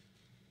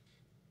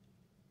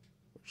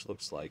 which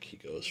looks like he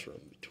goes from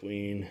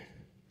between,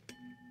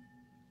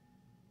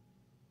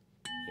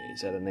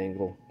 he's at an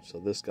angle, so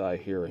this guy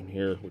here and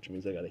here, which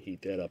means I got to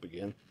heat that up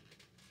again.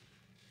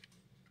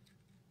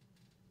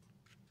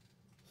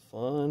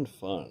 Fun,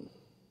 fun.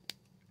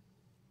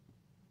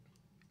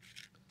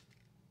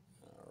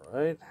 All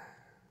right.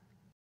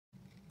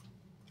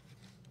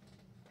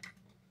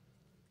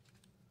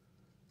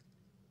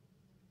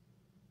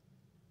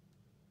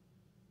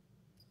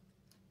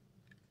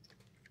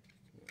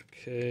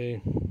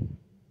 Okay.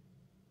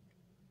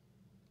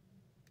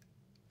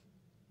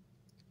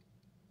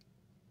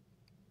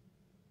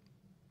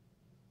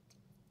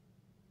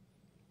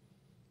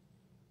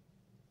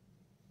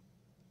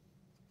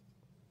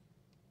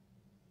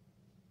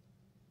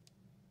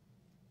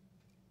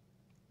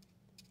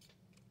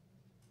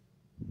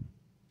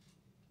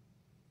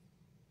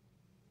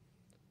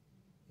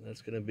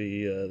 That's going to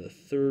be the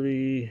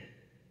 30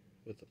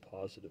 with the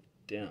positive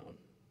down.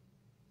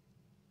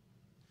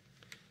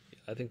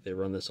 I think they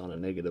run this on a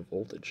negative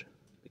voltage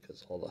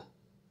because all the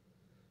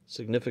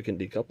significant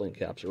decoupling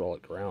caps are all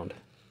at ground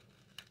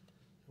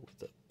with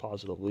the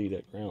positive lead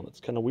at ground. It's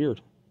kind of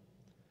weird.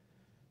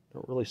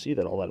 Don't really see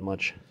that all that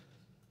much.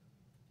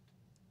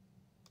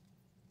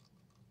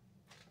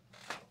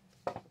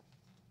 Let's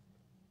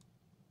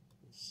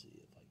see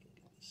if I can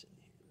get this in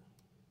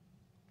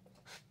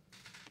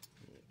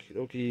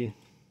here. Okie dokie.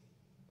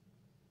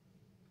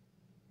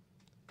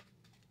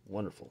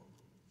 Wonderful.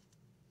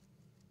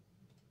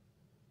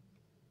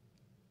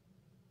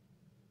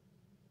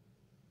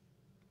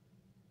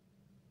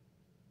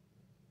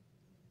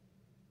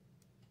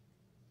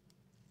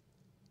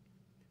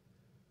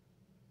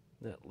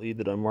 That lead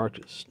that I marked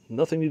has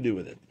nothing to do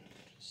with it.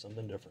 Just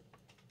something different.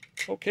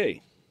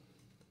 Okay.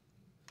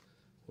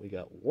 We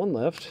got one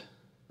left,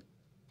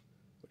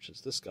 which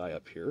is this guy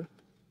up here.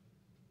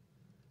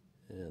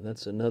 And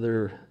that's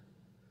another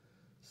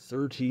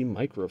 30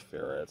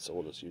 microfarad. So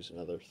we'll just use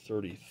another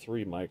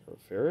 33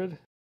 microfarad.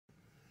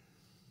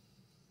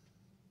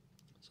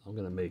 So I'm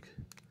going to make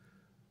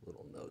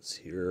little notes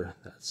here.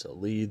 That's a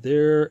lead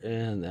there,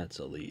 and that's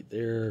a lead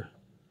there.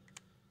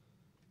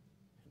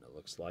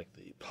 Looks like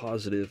the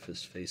positive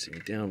is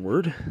facing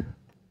downward.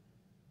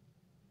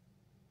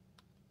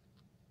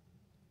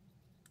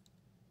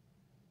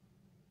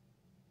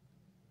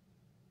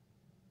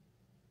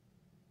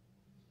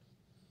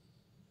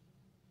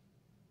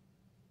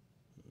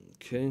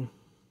 Okay.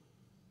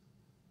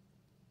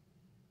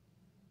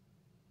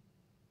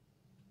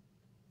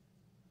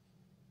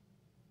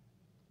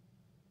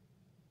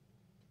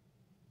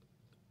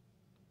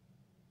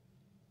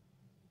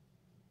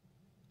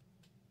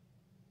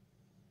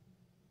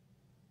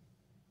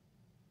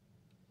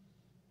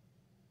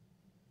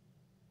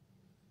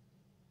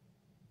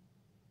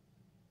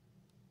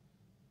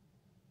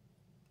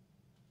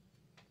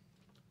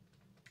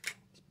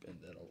 Bend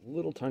that a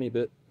little tiny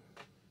bit.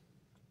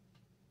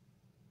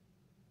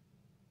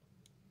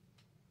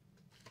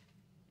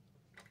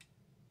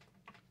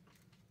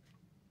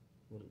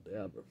 A little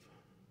dab of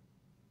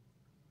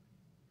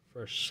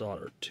fresh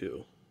solder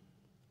too.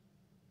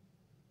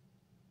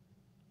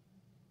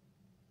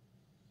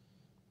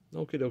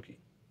 Okie dokie.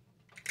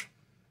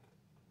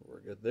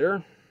 We're good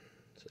there.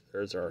 So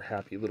there's our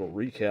happy little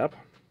recap.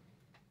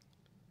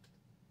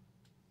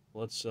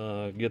 Let's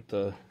get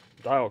the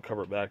dial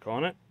cover back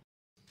on it.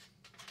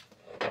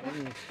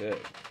 Okay.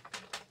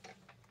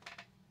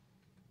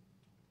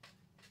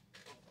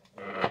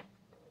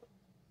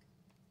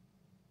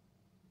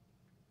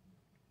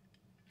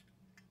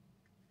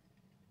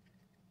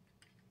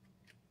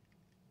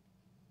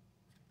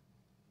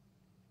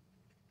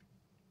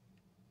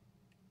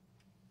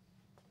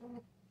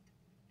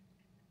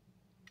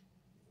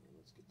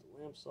 Let's get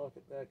the lamp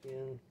socket back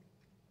in.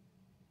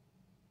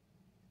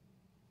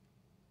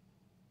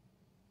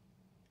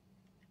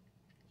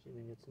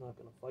 Assuming it's not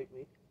going to fight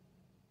me.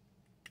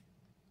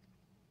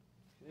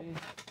 Okay.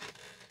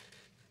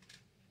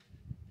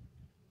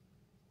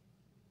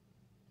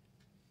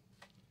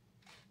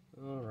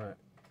 All right.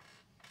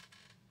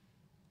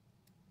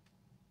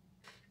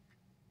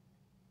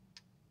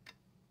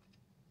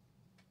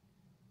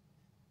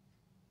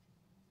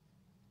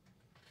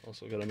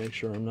 Also got to make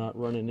sure I'm not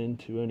running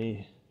into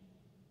any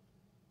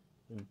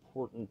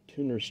important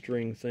tuner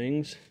string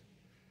things.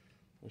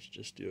 Let's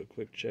just do a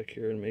quick check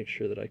here and make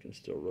sure that I can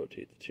still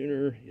rotate the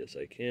tuner. Yes,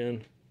 I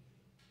can.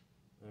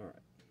 All right.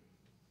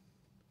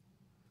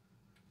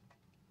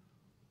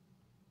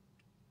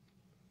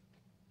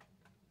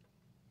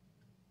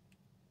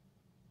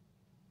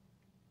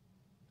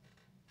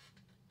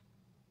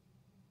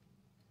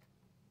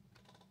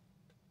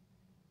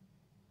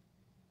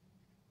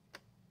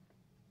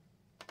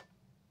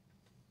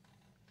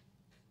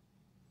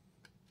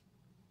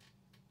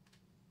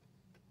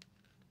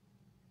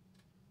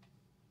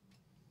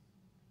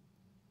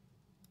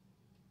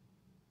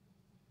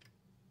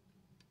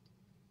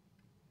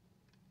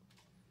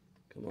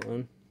 Come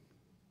on.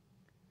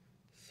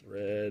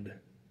 Thread.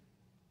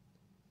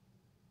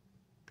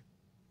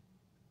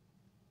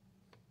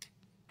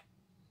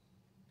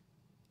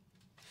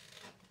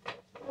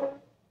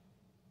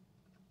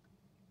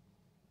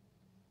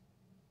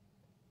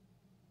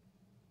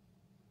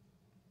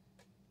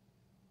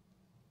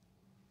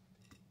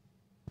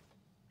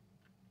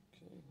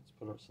 Let's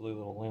put our silly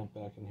little lamp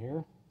back in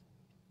here.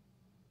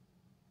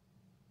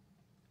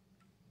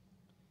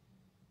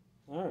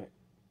 Alright.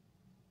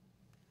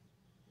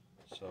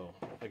 So,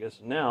 I guess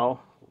now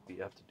what we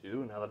have to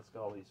do, now that it's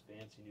got all these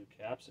fancy new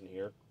caps in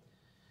here,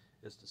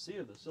 is to see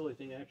if the silly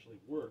thing actually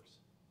works.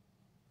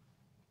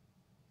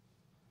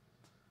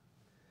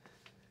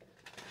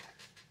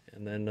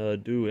 And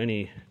then do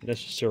any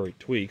necessary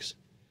tweaks.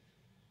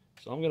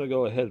 So I'm going to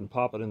go ahead and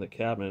pop it in the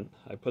cabinet.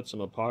 I put some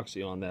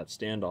epoxy on that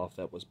standoff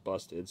that was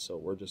busted, so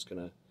we're just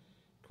going to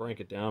crank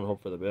it down,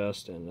 hope for the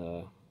best, and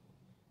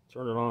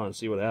turn it on and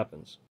see what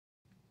happens.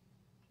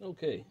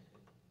 Okay,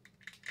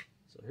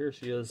 so here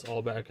she is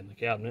all back in the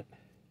cabinet.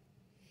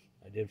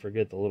 I did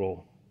forget the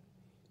little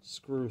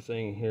screw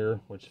thing here,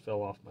 which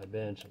fell off my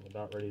bench. I'm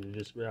about ready to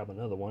just grab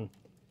another one.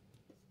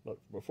 But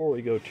before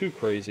we go too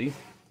crazy,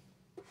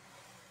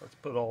 let's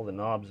put all the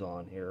knobs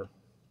on here,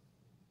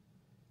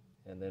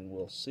 and then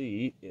we'll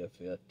see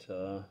if it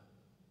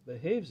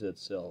behaves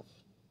itself,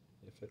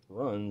 if it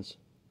runs.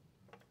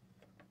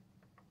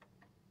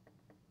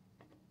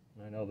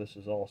 I know this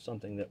is all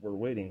something that we're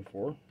waiting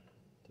for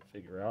to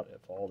figure out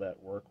if all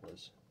that work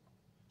was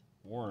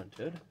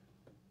warranted.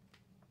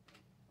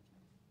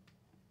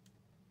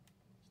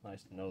 It's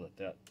nice to know that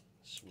that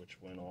switch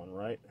went on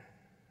right.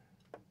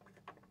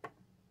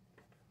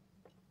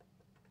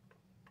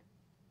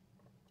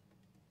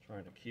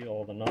 Trying to key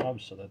all the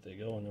knobs so that they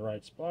go in the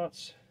right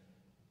spots.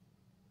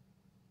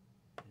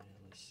 And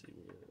let's see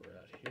where we're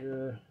at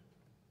here.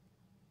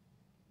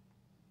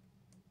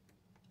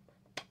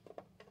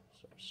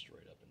 So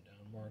straight up and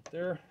down mark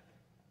there.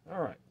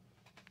 All right.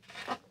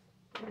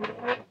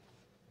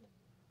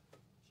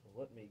 So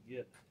let me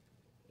get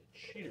a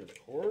cheater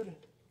cord.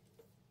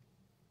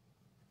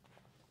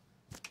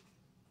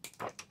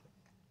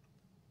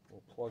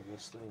 We'll plug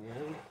this thing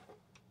in and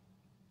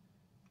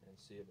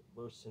see if it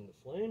bursts into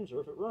flames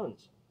or if it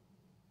runs.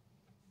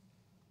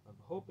 I'm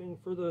hoping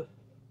for the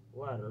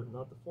latter,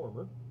 not the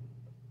former.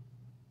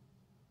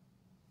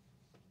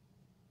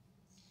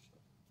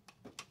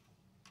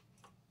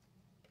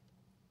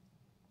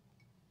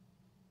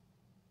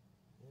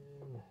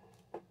 And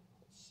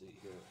let's see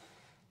here.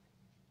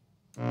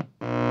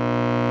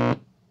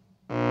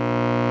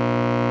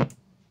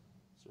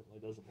 Certainly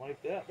doesn't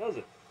like that, does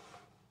it?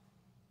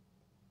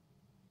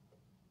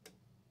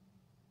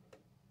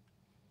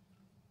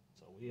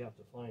 So we have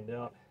to find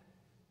out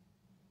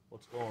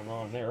what's going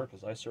on there,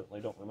 because I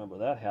certainly don't remember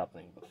that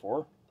happening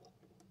before.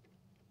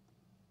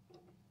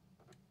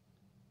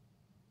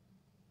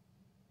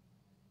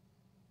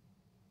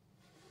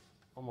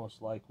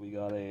 Almost like we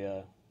got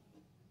a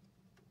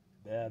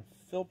bad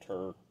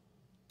filter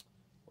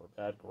or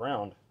bad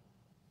ground.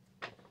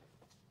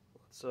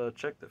 Let's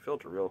check the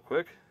filter real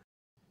quick.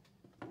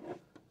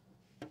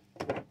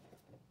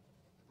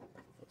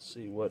 Let's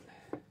see what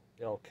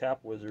El Cap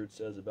Wizard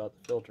says about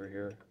the filter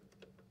here.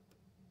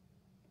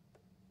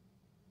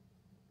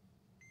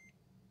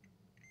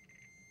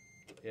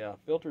 Yeah,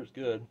 filter's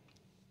good.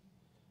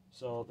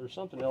 So there's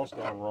something else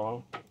gone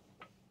wrong.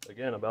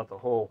 Again, about the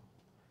whole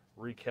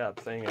recap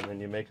thing, and then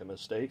you make a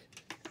mistake.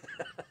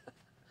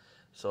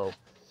 So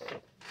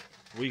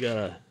we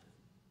gotta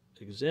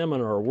examine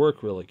our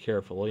work really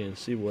carefully and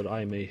see what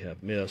I may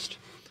have missed.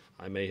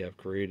 I may have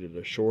created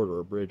a short or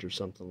a bridge or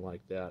something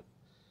like that.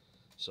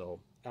 So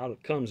out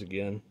it comes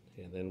again,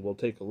 and then we'll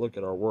take a look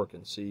at our work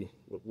and see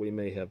what we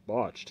may have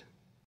botched.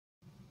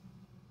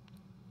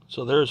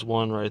 So there's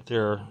one right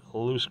there, a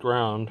loose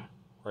ground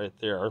right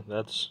there.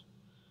 That's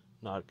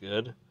not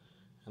good.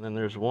 And then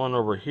there's one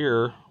over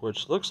here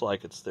which looks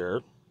like it's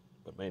there,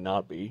 but may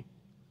not be.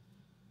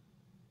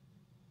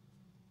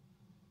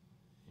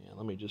 Yeah,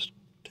 let me just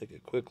take a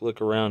quick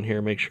look around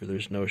here, make sure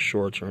there's no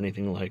shorts or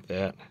anything like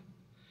that.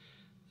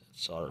 That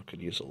solder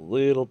could use a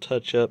little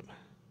touch up.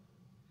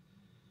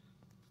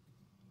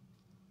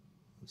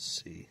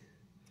 Let's see.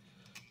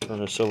 Turn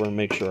this over and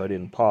make sure I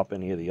didn't pop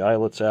any of the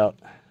eyelets out.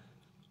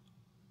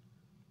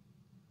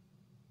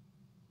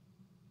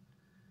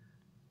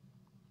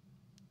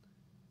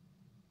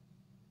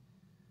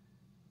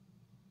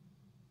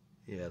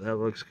 Yeah, that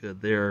looks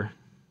good there.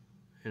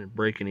 And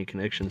break any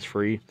connections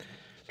free.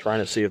 Trying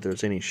to see if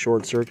there's any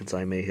short circuits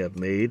I may have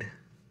made.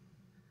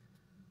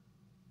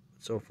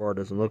 So far it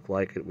doesn't look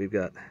like it. We've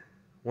got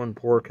one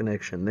poor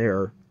connection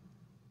there.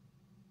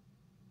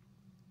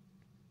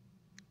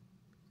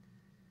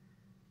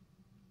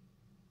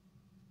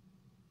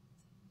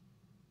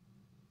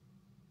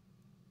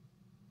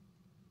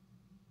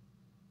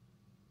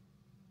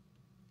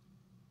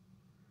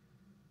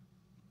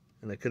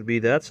 And it could be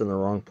that's in the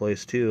wrong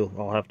place too.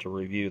 I'll have to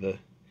review the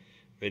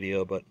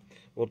video, but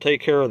we'll take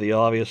care of the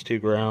obvious two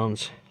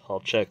grounds. I'll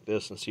check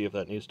this and see if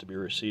that needs to be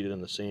reseated in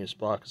the same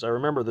spot, because I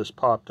remember this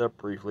popped up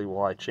briefly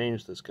while I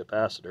changed this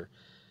capacitor,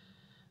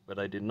 but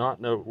I did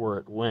not note where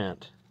it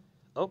went.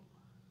 Oh,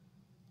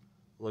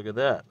 look at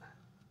that.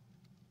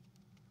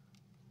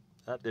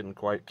 That didn't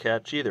quite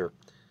catch either.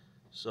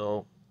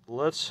 So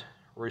let's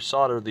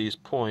resolder these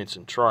points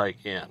and try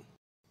again.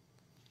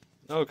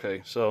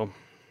 Okay, so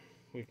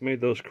we've made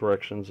those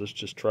corrections. Let's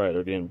just try it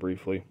again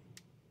briefly.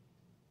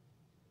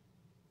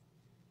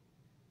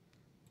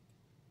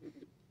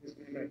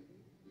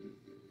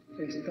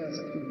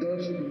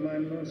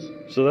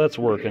 So that's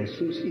working. At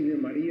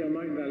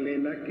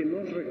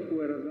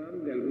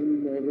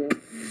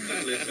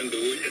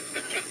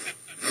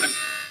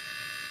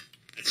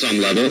some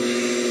level,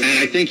 and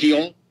I think he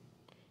all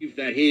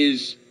that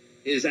his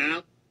is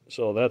out.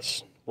 So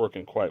that's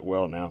working quite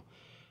well now.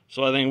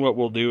 So I think what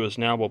we'll do is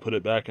now we'll put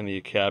it back in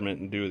the cabinet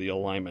and do the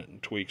alignment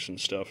and tweaks and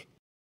stuff.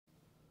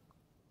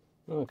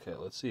 Okay,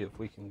 let's see if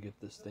we can get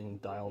this thing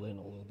dialed in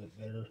a little bit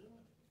better.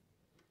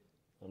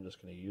 I'm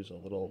just going to use a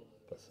little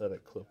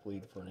pathetic clip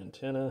lead for an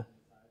antenna.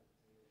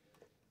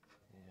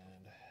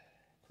 And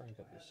crank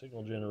up the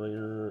signal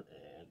generator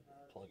and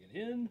plug it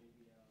in. And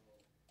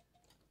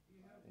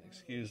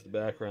excuse the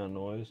background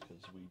noise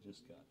because we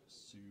just got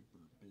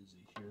super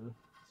busy here.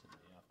 It's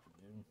in the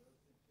afternoon.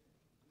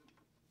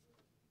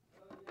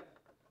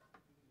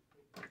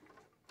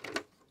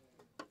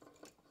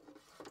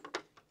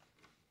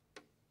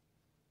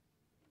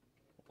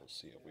 We'll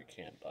see if we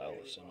can't dial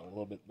this in a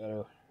little bit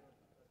better.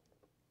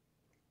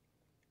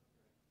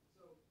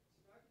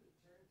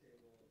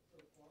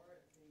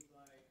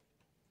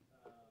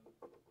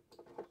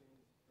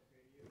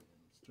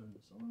 Let's turn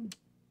this on.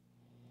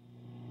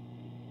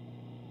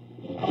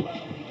 Trying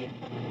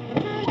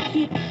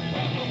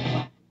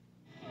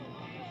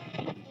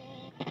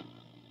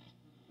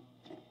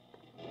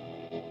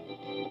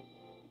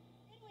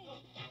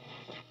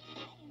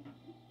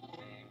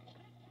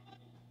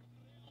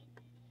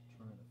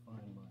to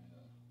find my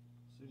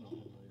signal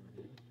generator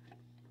here.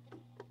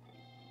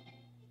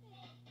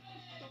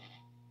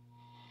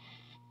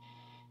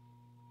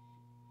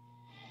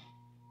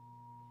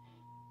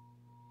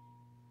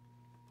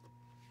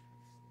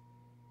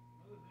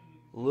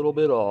 A little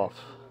bit off.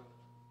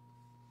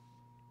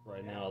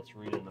 Right now it's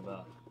reading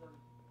about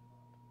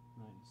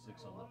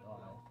 96 on the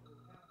dial.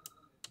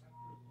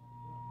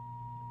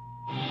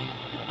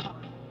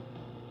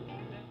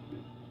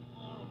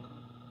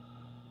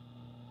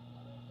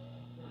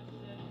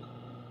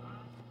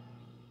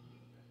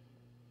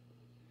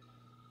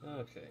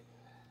 Okay.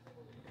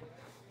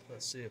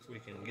 Let's see if we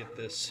can get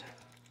this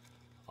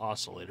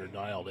oscillator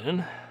dialed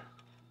in.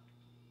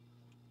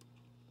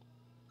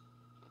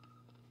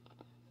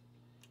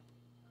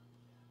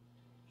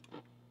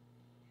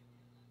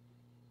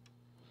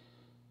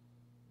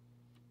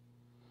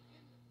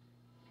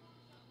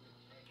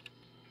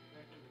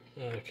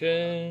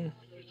 Okay.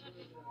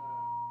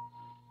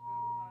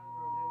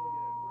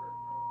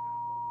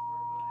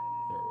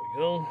 There we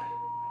go.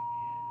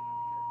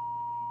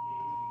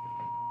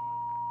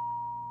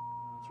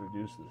 Let's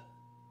reduce the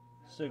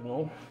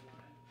signal,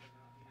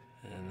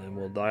 and then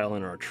we'll dial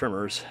in our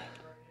trimmers.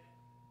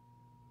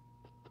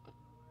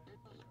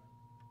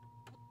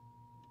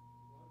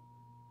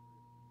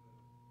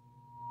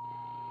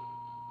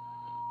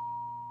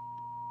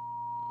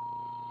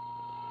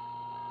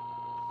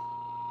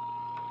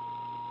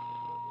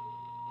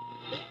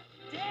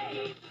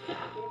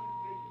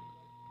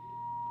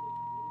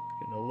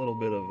 Getting a little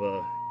bit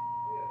of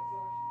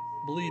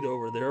bleed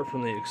over there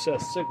from the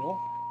excess signal.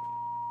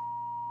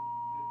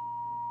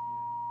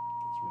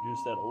 Let's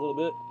reduce that a little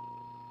bit.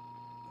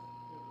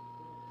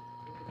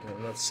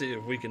 And let's see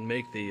if we can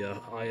make the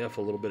IF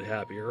a little bit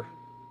happier.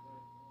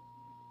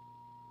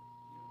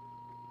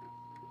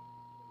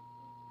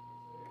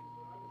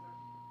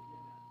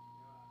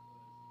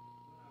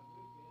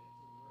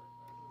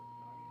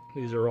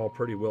 These are all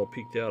pretty well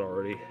peaked out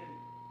already.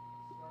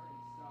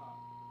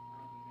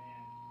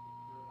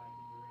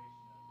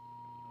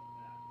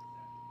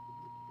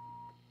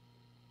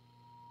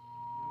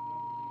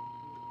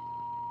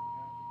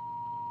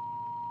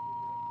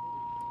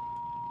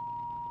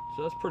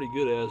 So that's pretty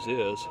good as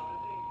is.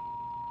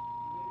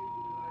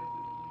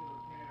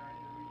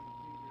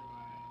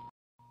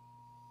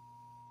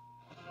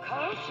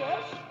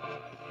 Conscious,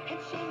 and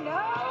she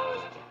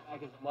knows.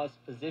 Like it's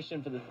must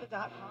position for the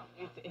dot com.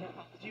 Did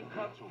you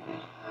come to me?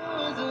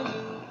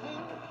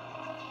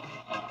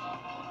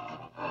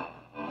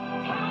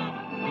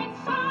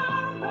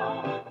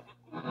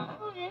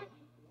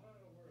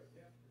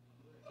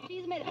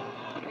 She's made it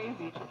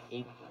crazy.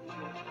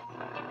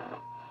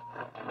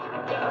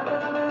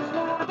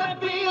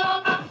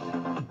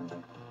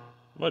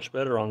 Much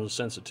better on the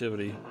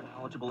sensitivity.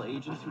 Knowledgeable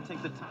agents who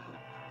take the time.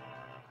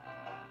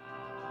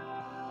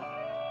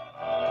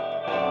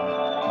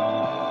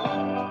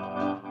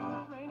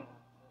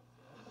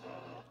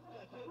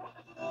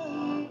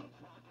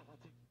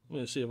 Let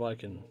me see if I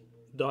can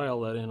dial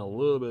that in a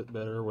little bit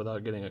better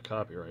without getting a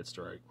copyright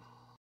strike.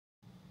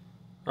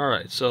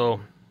 Alright,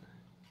 so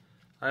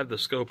I have the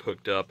scope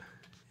hooked up,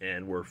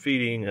 and we're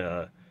feeding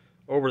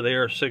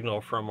over-the-air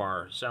signal from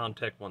our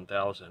SoundTech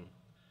 1000.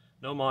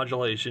 No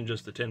modulation,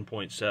 just the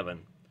 10.7.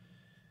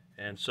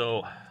 And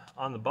so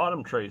on the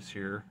bottom trace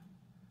here,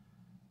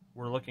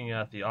 we're looking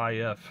at the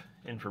IF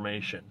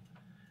information.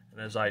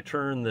 And as I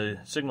turn the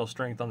signal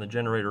strength on the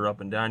generator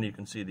up and down, you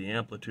can see the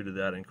amplitude of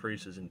that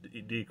increases and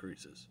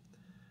decreases.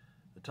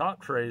 The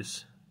top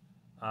trace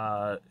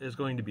is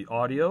going to be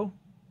audio,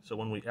 so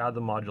when we add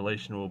the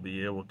modulation, we'll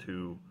be able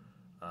to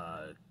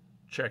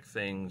check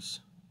things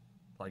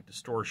like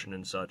distortion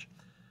and such.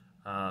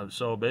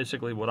 So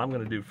basically what I'm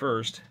going to do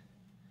first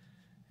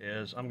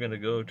is I'm going to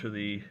go to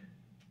the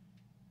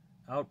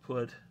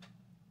output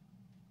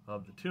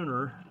of the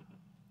tuner,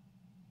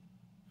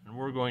 and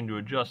we're going to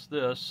adjust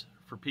this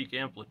for peak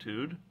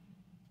amplitude.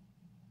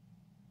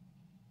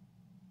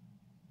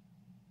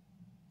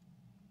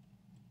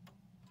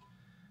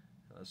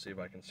 Let's see if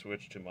I can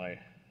switch to my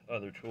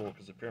other tool,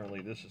 because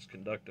apparently this is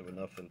conductive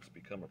enough that it's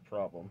become a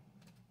problem.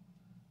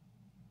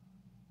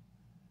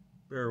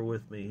 Bear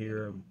with me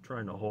here, I'm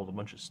trying to hold a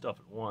bunch of stuff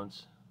at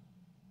once.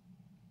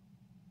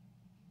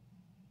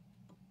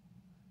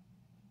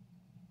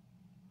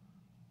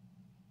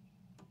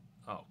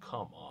 Oh,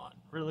 come on,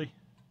 really?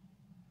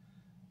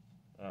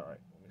 Alright,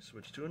 let me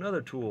switch to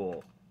another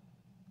tool,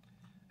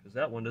 because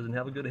that one doesn't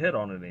have a good head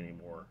on it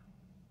anymore.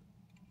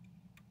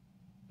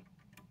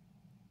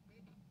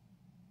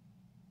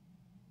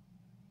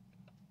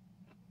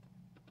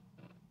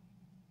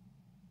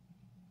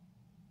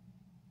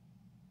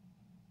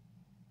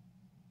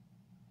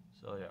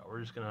 So yeah, we're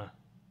just gonna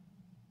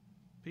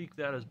peak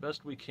that as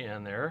best we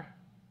can there.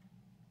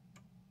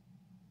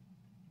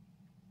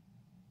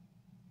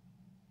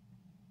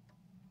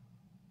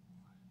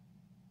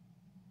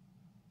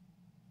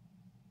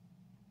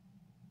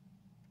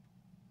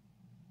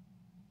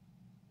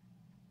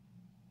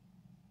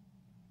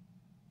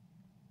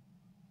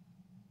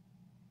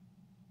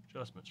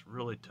 Adjustment's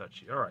really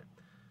touchy. All right,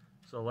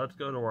 so let's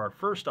go to our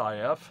first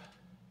IF.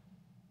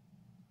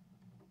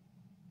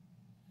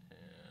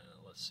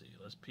 Let's see,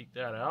 let's peak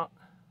that out.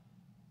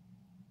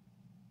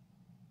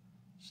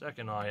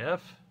 Second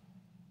IF.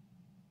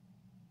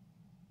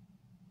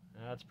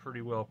 That's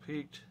pretty well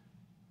peaked.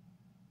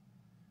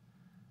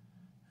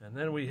 And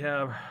then we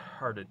have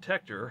our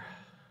detector.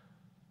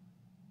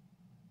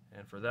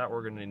 And for that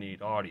we're going to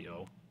need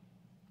audio.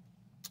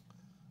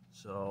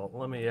 So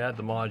let me add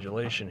the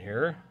modulation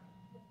here.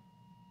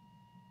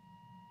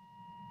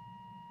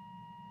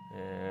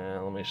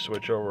 And let me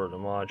switch over to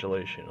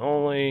modulation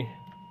only.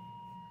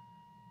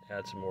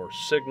 Add some more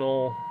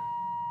signal.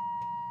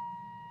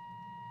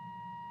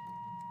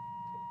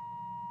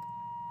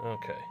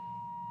 Okay.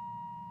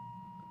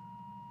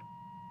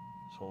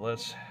 So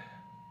let's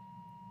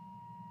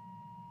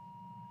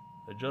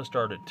adjust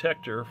our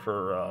detector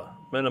for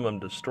minimum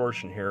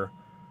distortion here.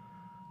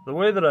 The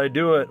way that I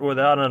do it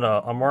without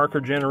a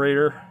marker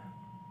generator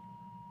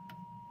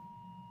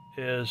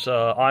is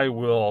I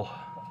will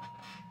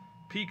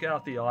peak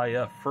out the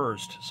IF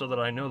first so that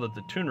I know that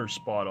the tuner's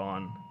spot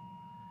on.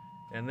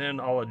 And then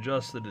I'll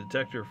adjust the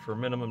detector for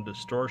minimum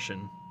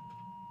distortion.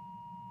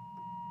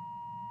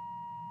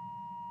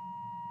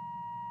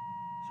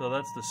 So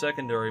that's the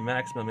secondary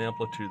maximum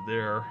amplitude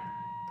there.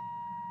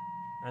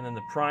 And then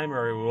the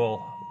primary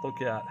will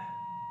look at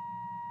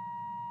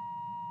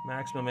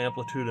maximum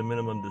amplitude and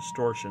minimum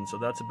distortion. So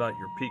that's about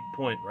your peak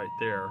point right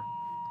there.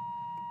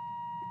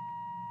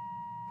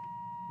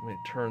 Let me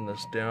turn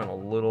this down a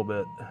little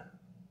bit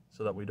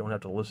so that we don't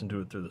have to listen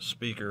to it through the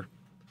speaker.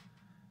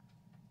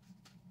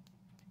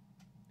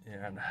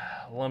 And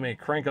let me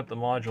crank up the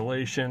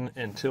modulation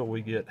until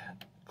we get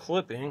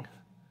clipping.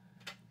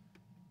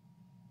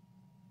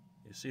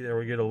 You see there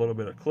we get a little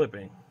bit of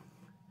clipping.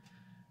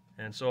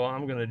 And so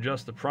I'm going to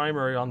adjust the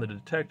primary on the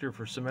detector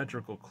for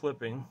symmetrical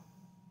clipping,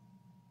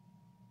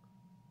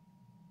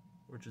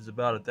 which is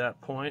about at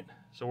that point.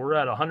 So we're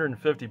at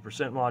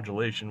 150%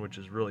 modulation, which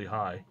is really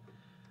high.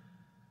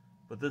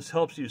 But this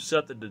helps you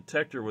set the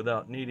detector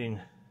without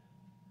needing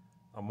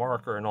a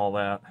marker and all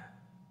that,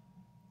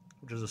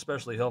 which is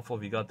especially helpful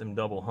if you got them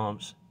double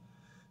humps.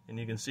 And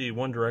you can see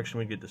one direction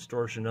we get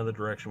distortion, another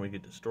direction we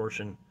get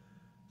distortion.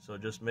 So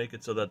just make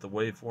it so that the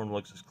waveform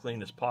looks as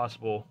clean as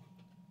possible.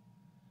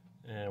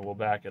 And we'll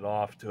back it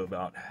off to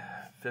about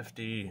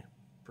 50%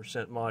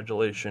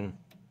 modulation.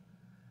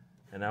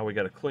 And now we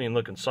got a clean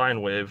looking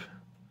sine wave,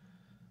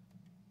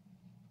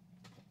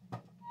 which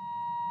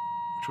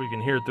we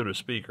can hear through the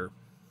speaker.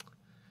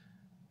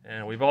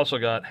 And we've also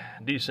got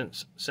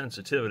decent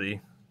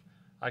sensitivity.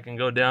 I can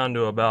go down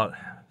to about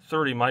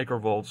 30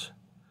 microvolts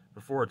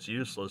before it's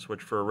useless,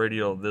 which for a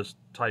radio of this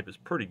type is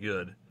pretty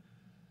good.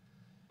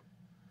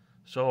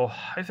 So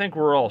I think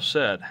we're all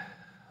set.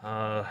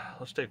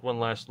 Let's take one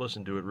last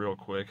listen to it real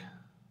quick.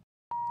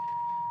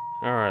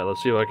 Alright,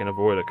 let's see if I can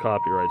avoid a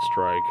copyright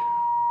strike.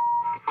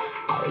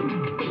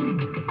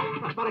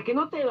 Para que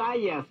no te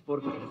vayas,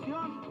 por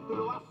presión, tú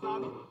lo vas a...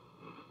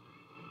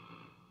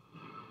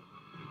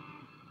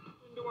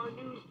 Into our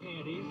news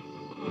panties.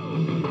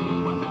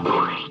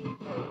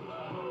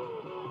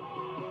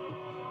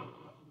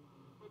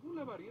 Según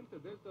la variante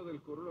Delta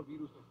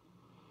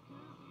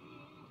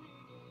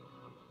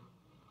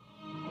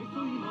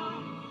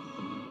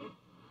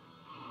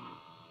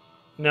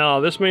Now,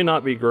 this may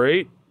not be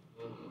great,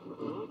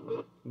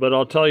 but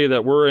I'll tell you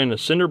that we're in a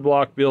cinder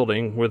block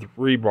building with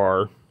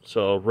rebar,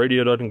 so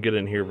radio doesn't get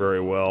in here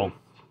very well.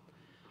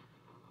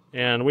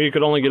 And we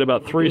could only get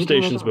about 3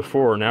 stations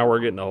before, now we're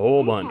getting a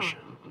whole bunch.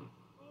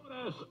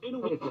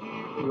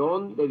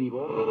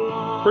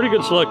 Pretty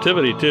good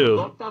selectivity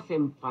too.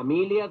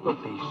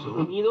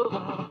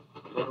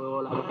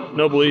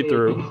 No bleed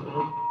through.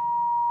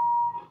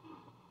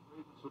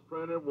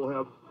 Soprano will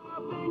have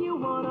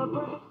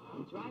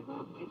entire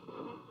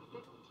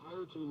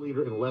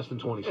 2-liter in less than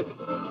 20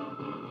 seconds.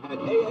 At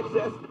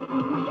AXS.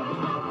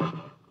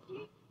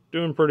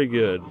 Doing pretty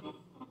good.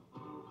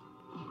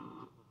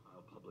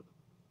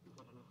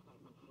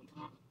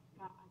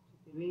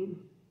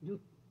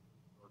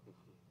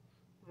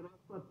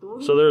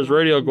 So there's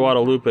Radio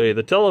Guadalupe.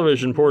 The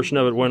television portion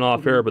of it went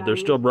off air, but they're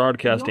still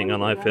broadcasting on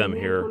FM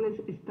here.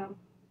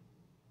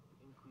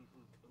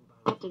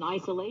 In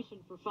isolation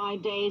for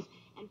 5 days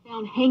and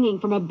found hanging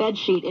from a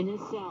bedsheet in his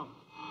cell.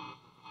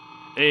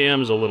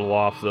 AM's a little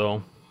off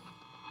though.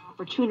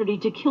 Opportunity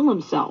to kill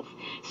himself.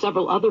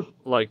 Several other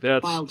like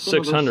that's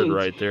 600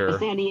 right there.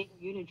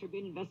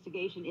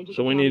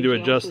 So we need to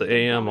adjust the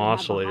AM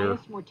oscillator.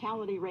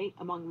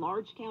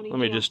 Let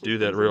me just do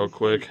that real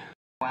quick.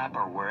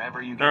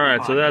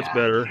 Alright, so that's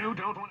better.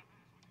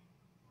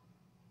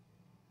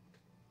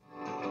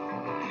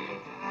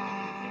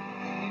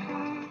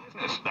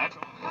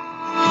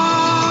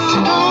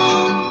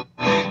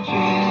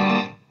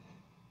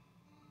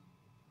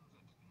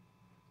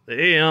 The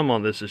AM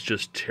on this is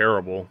just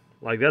terrible.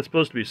 Like, that's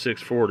supposed to be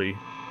 640.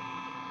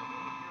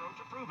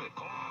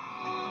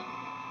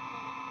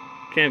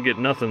 Can't get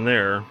nothing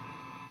there.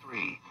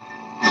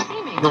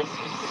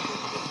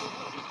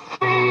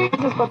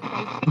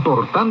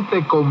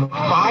 Importante como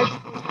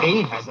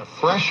 5'8" as a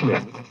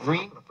freshman.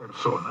 Green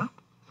persona.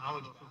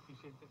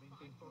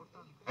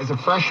 As a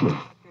freshman.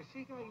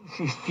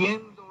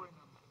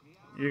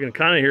 You can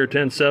kind of hear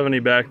 1070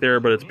 back there,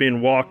 but it's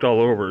being walked all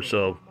over,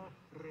 so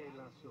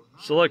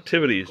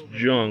selectivity is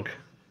junk.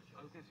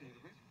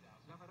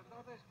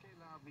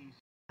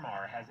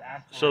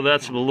 So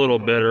that's a little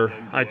better.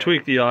 I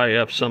tweaked the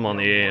IF some on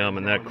the AM,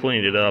 and that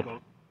cleaned it up.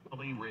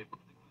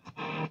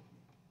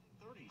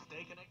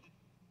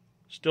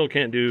 Still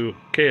can't do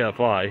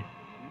KFI.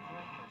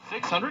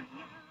 600?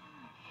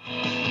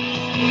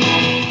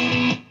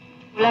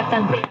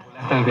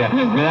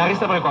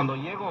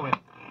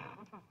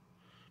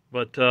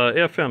 But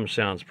FM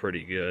sounds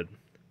pretty good.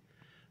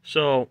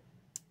 So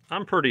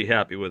I'm pretty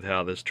happy with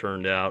how this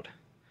turned out.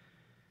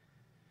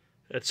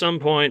 At some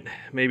point,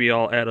 maybe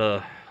I'll add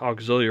a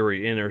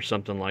auxiliary in or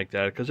something like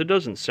that, because it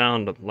doesn't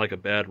sound like a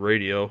bad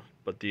radio,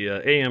 but the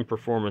AM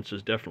performance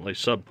is definitely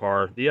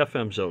subpar. The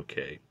FM's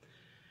okay.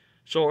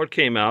 So it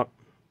came out.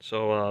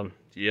 So,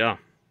 yeah.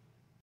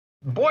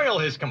 Boil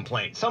his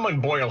complaint. Someone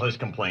boil his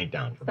complaint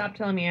down. Stop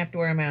telling me I have to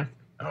wear a mask.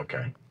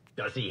 Okay.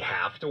 Does he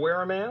have to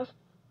wear a mask?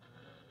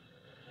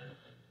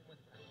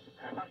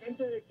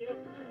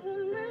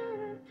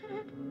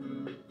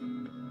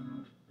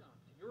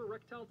 Your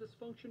erectile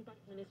dysfunction by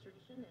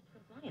administration and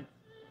compliance.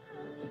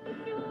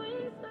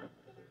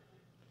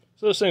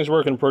 So this thing's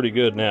working pretty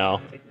good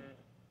now.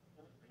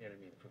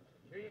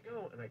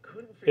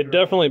 It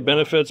definitely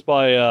benefits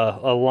by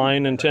a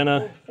line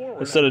antenna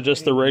instead of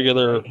just the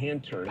regular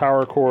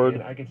power cord.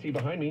 I can see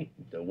behind me,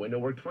 the window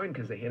worked fine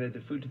because they handed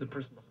the food to the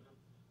person.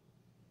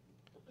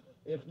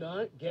 If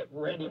not, get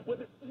ready.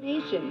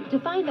 Nation. To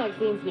find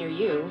vaccines near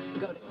you,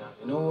 go to...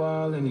 In a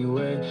while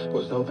anyway,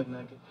 was hoping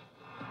I could...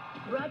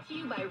 Brought to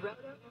you by Roto.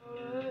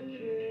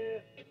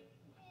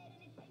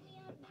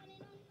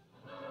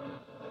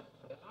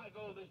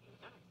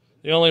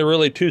 The only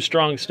really 2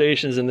 strong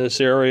stations in this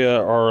area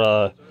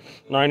are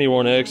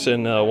 91X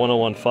and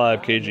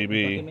 101.5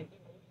 KGB.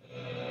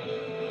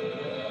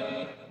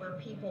 Where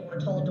people were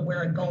told to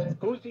wear a gold...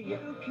 Who's the...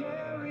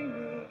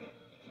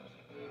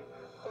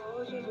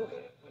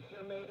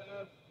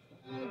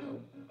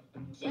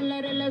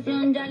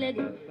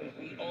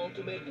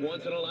 Ultimate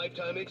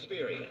once-in-a-lifetime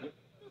experience.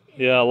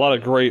 Yeah, a lot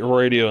of great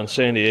radio in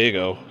San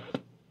Diego.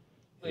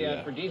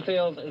 Yeah, for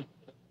details and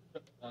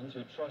ones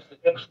who trust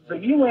The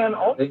UN...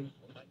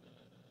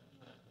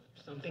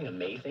 Something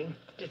amazing.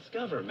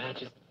 Discover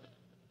matches.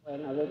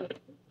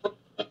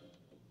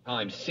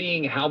 I'm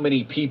seeing how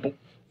many people...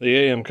 The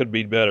AM could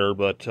be better,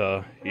 but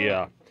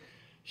yeah.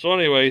 So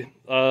anyway,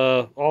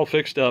 all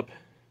fixed up,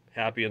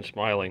 happy and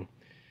smiling.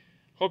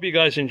 Hope you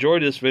guys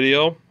enjoyed this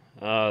video.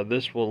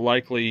 This will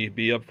likely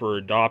be up for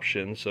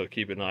adoption, so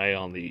keep an eye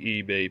on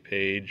the eBay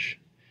page.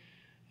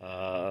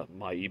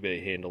 My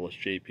eBay handle is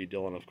JP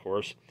Dillon, of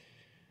course.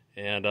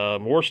 And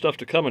more stuff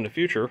to come in the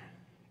future.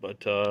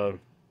 But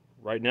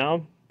right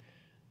now,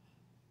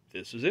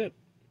 this is it.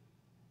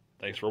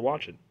 Thanks for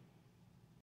watching.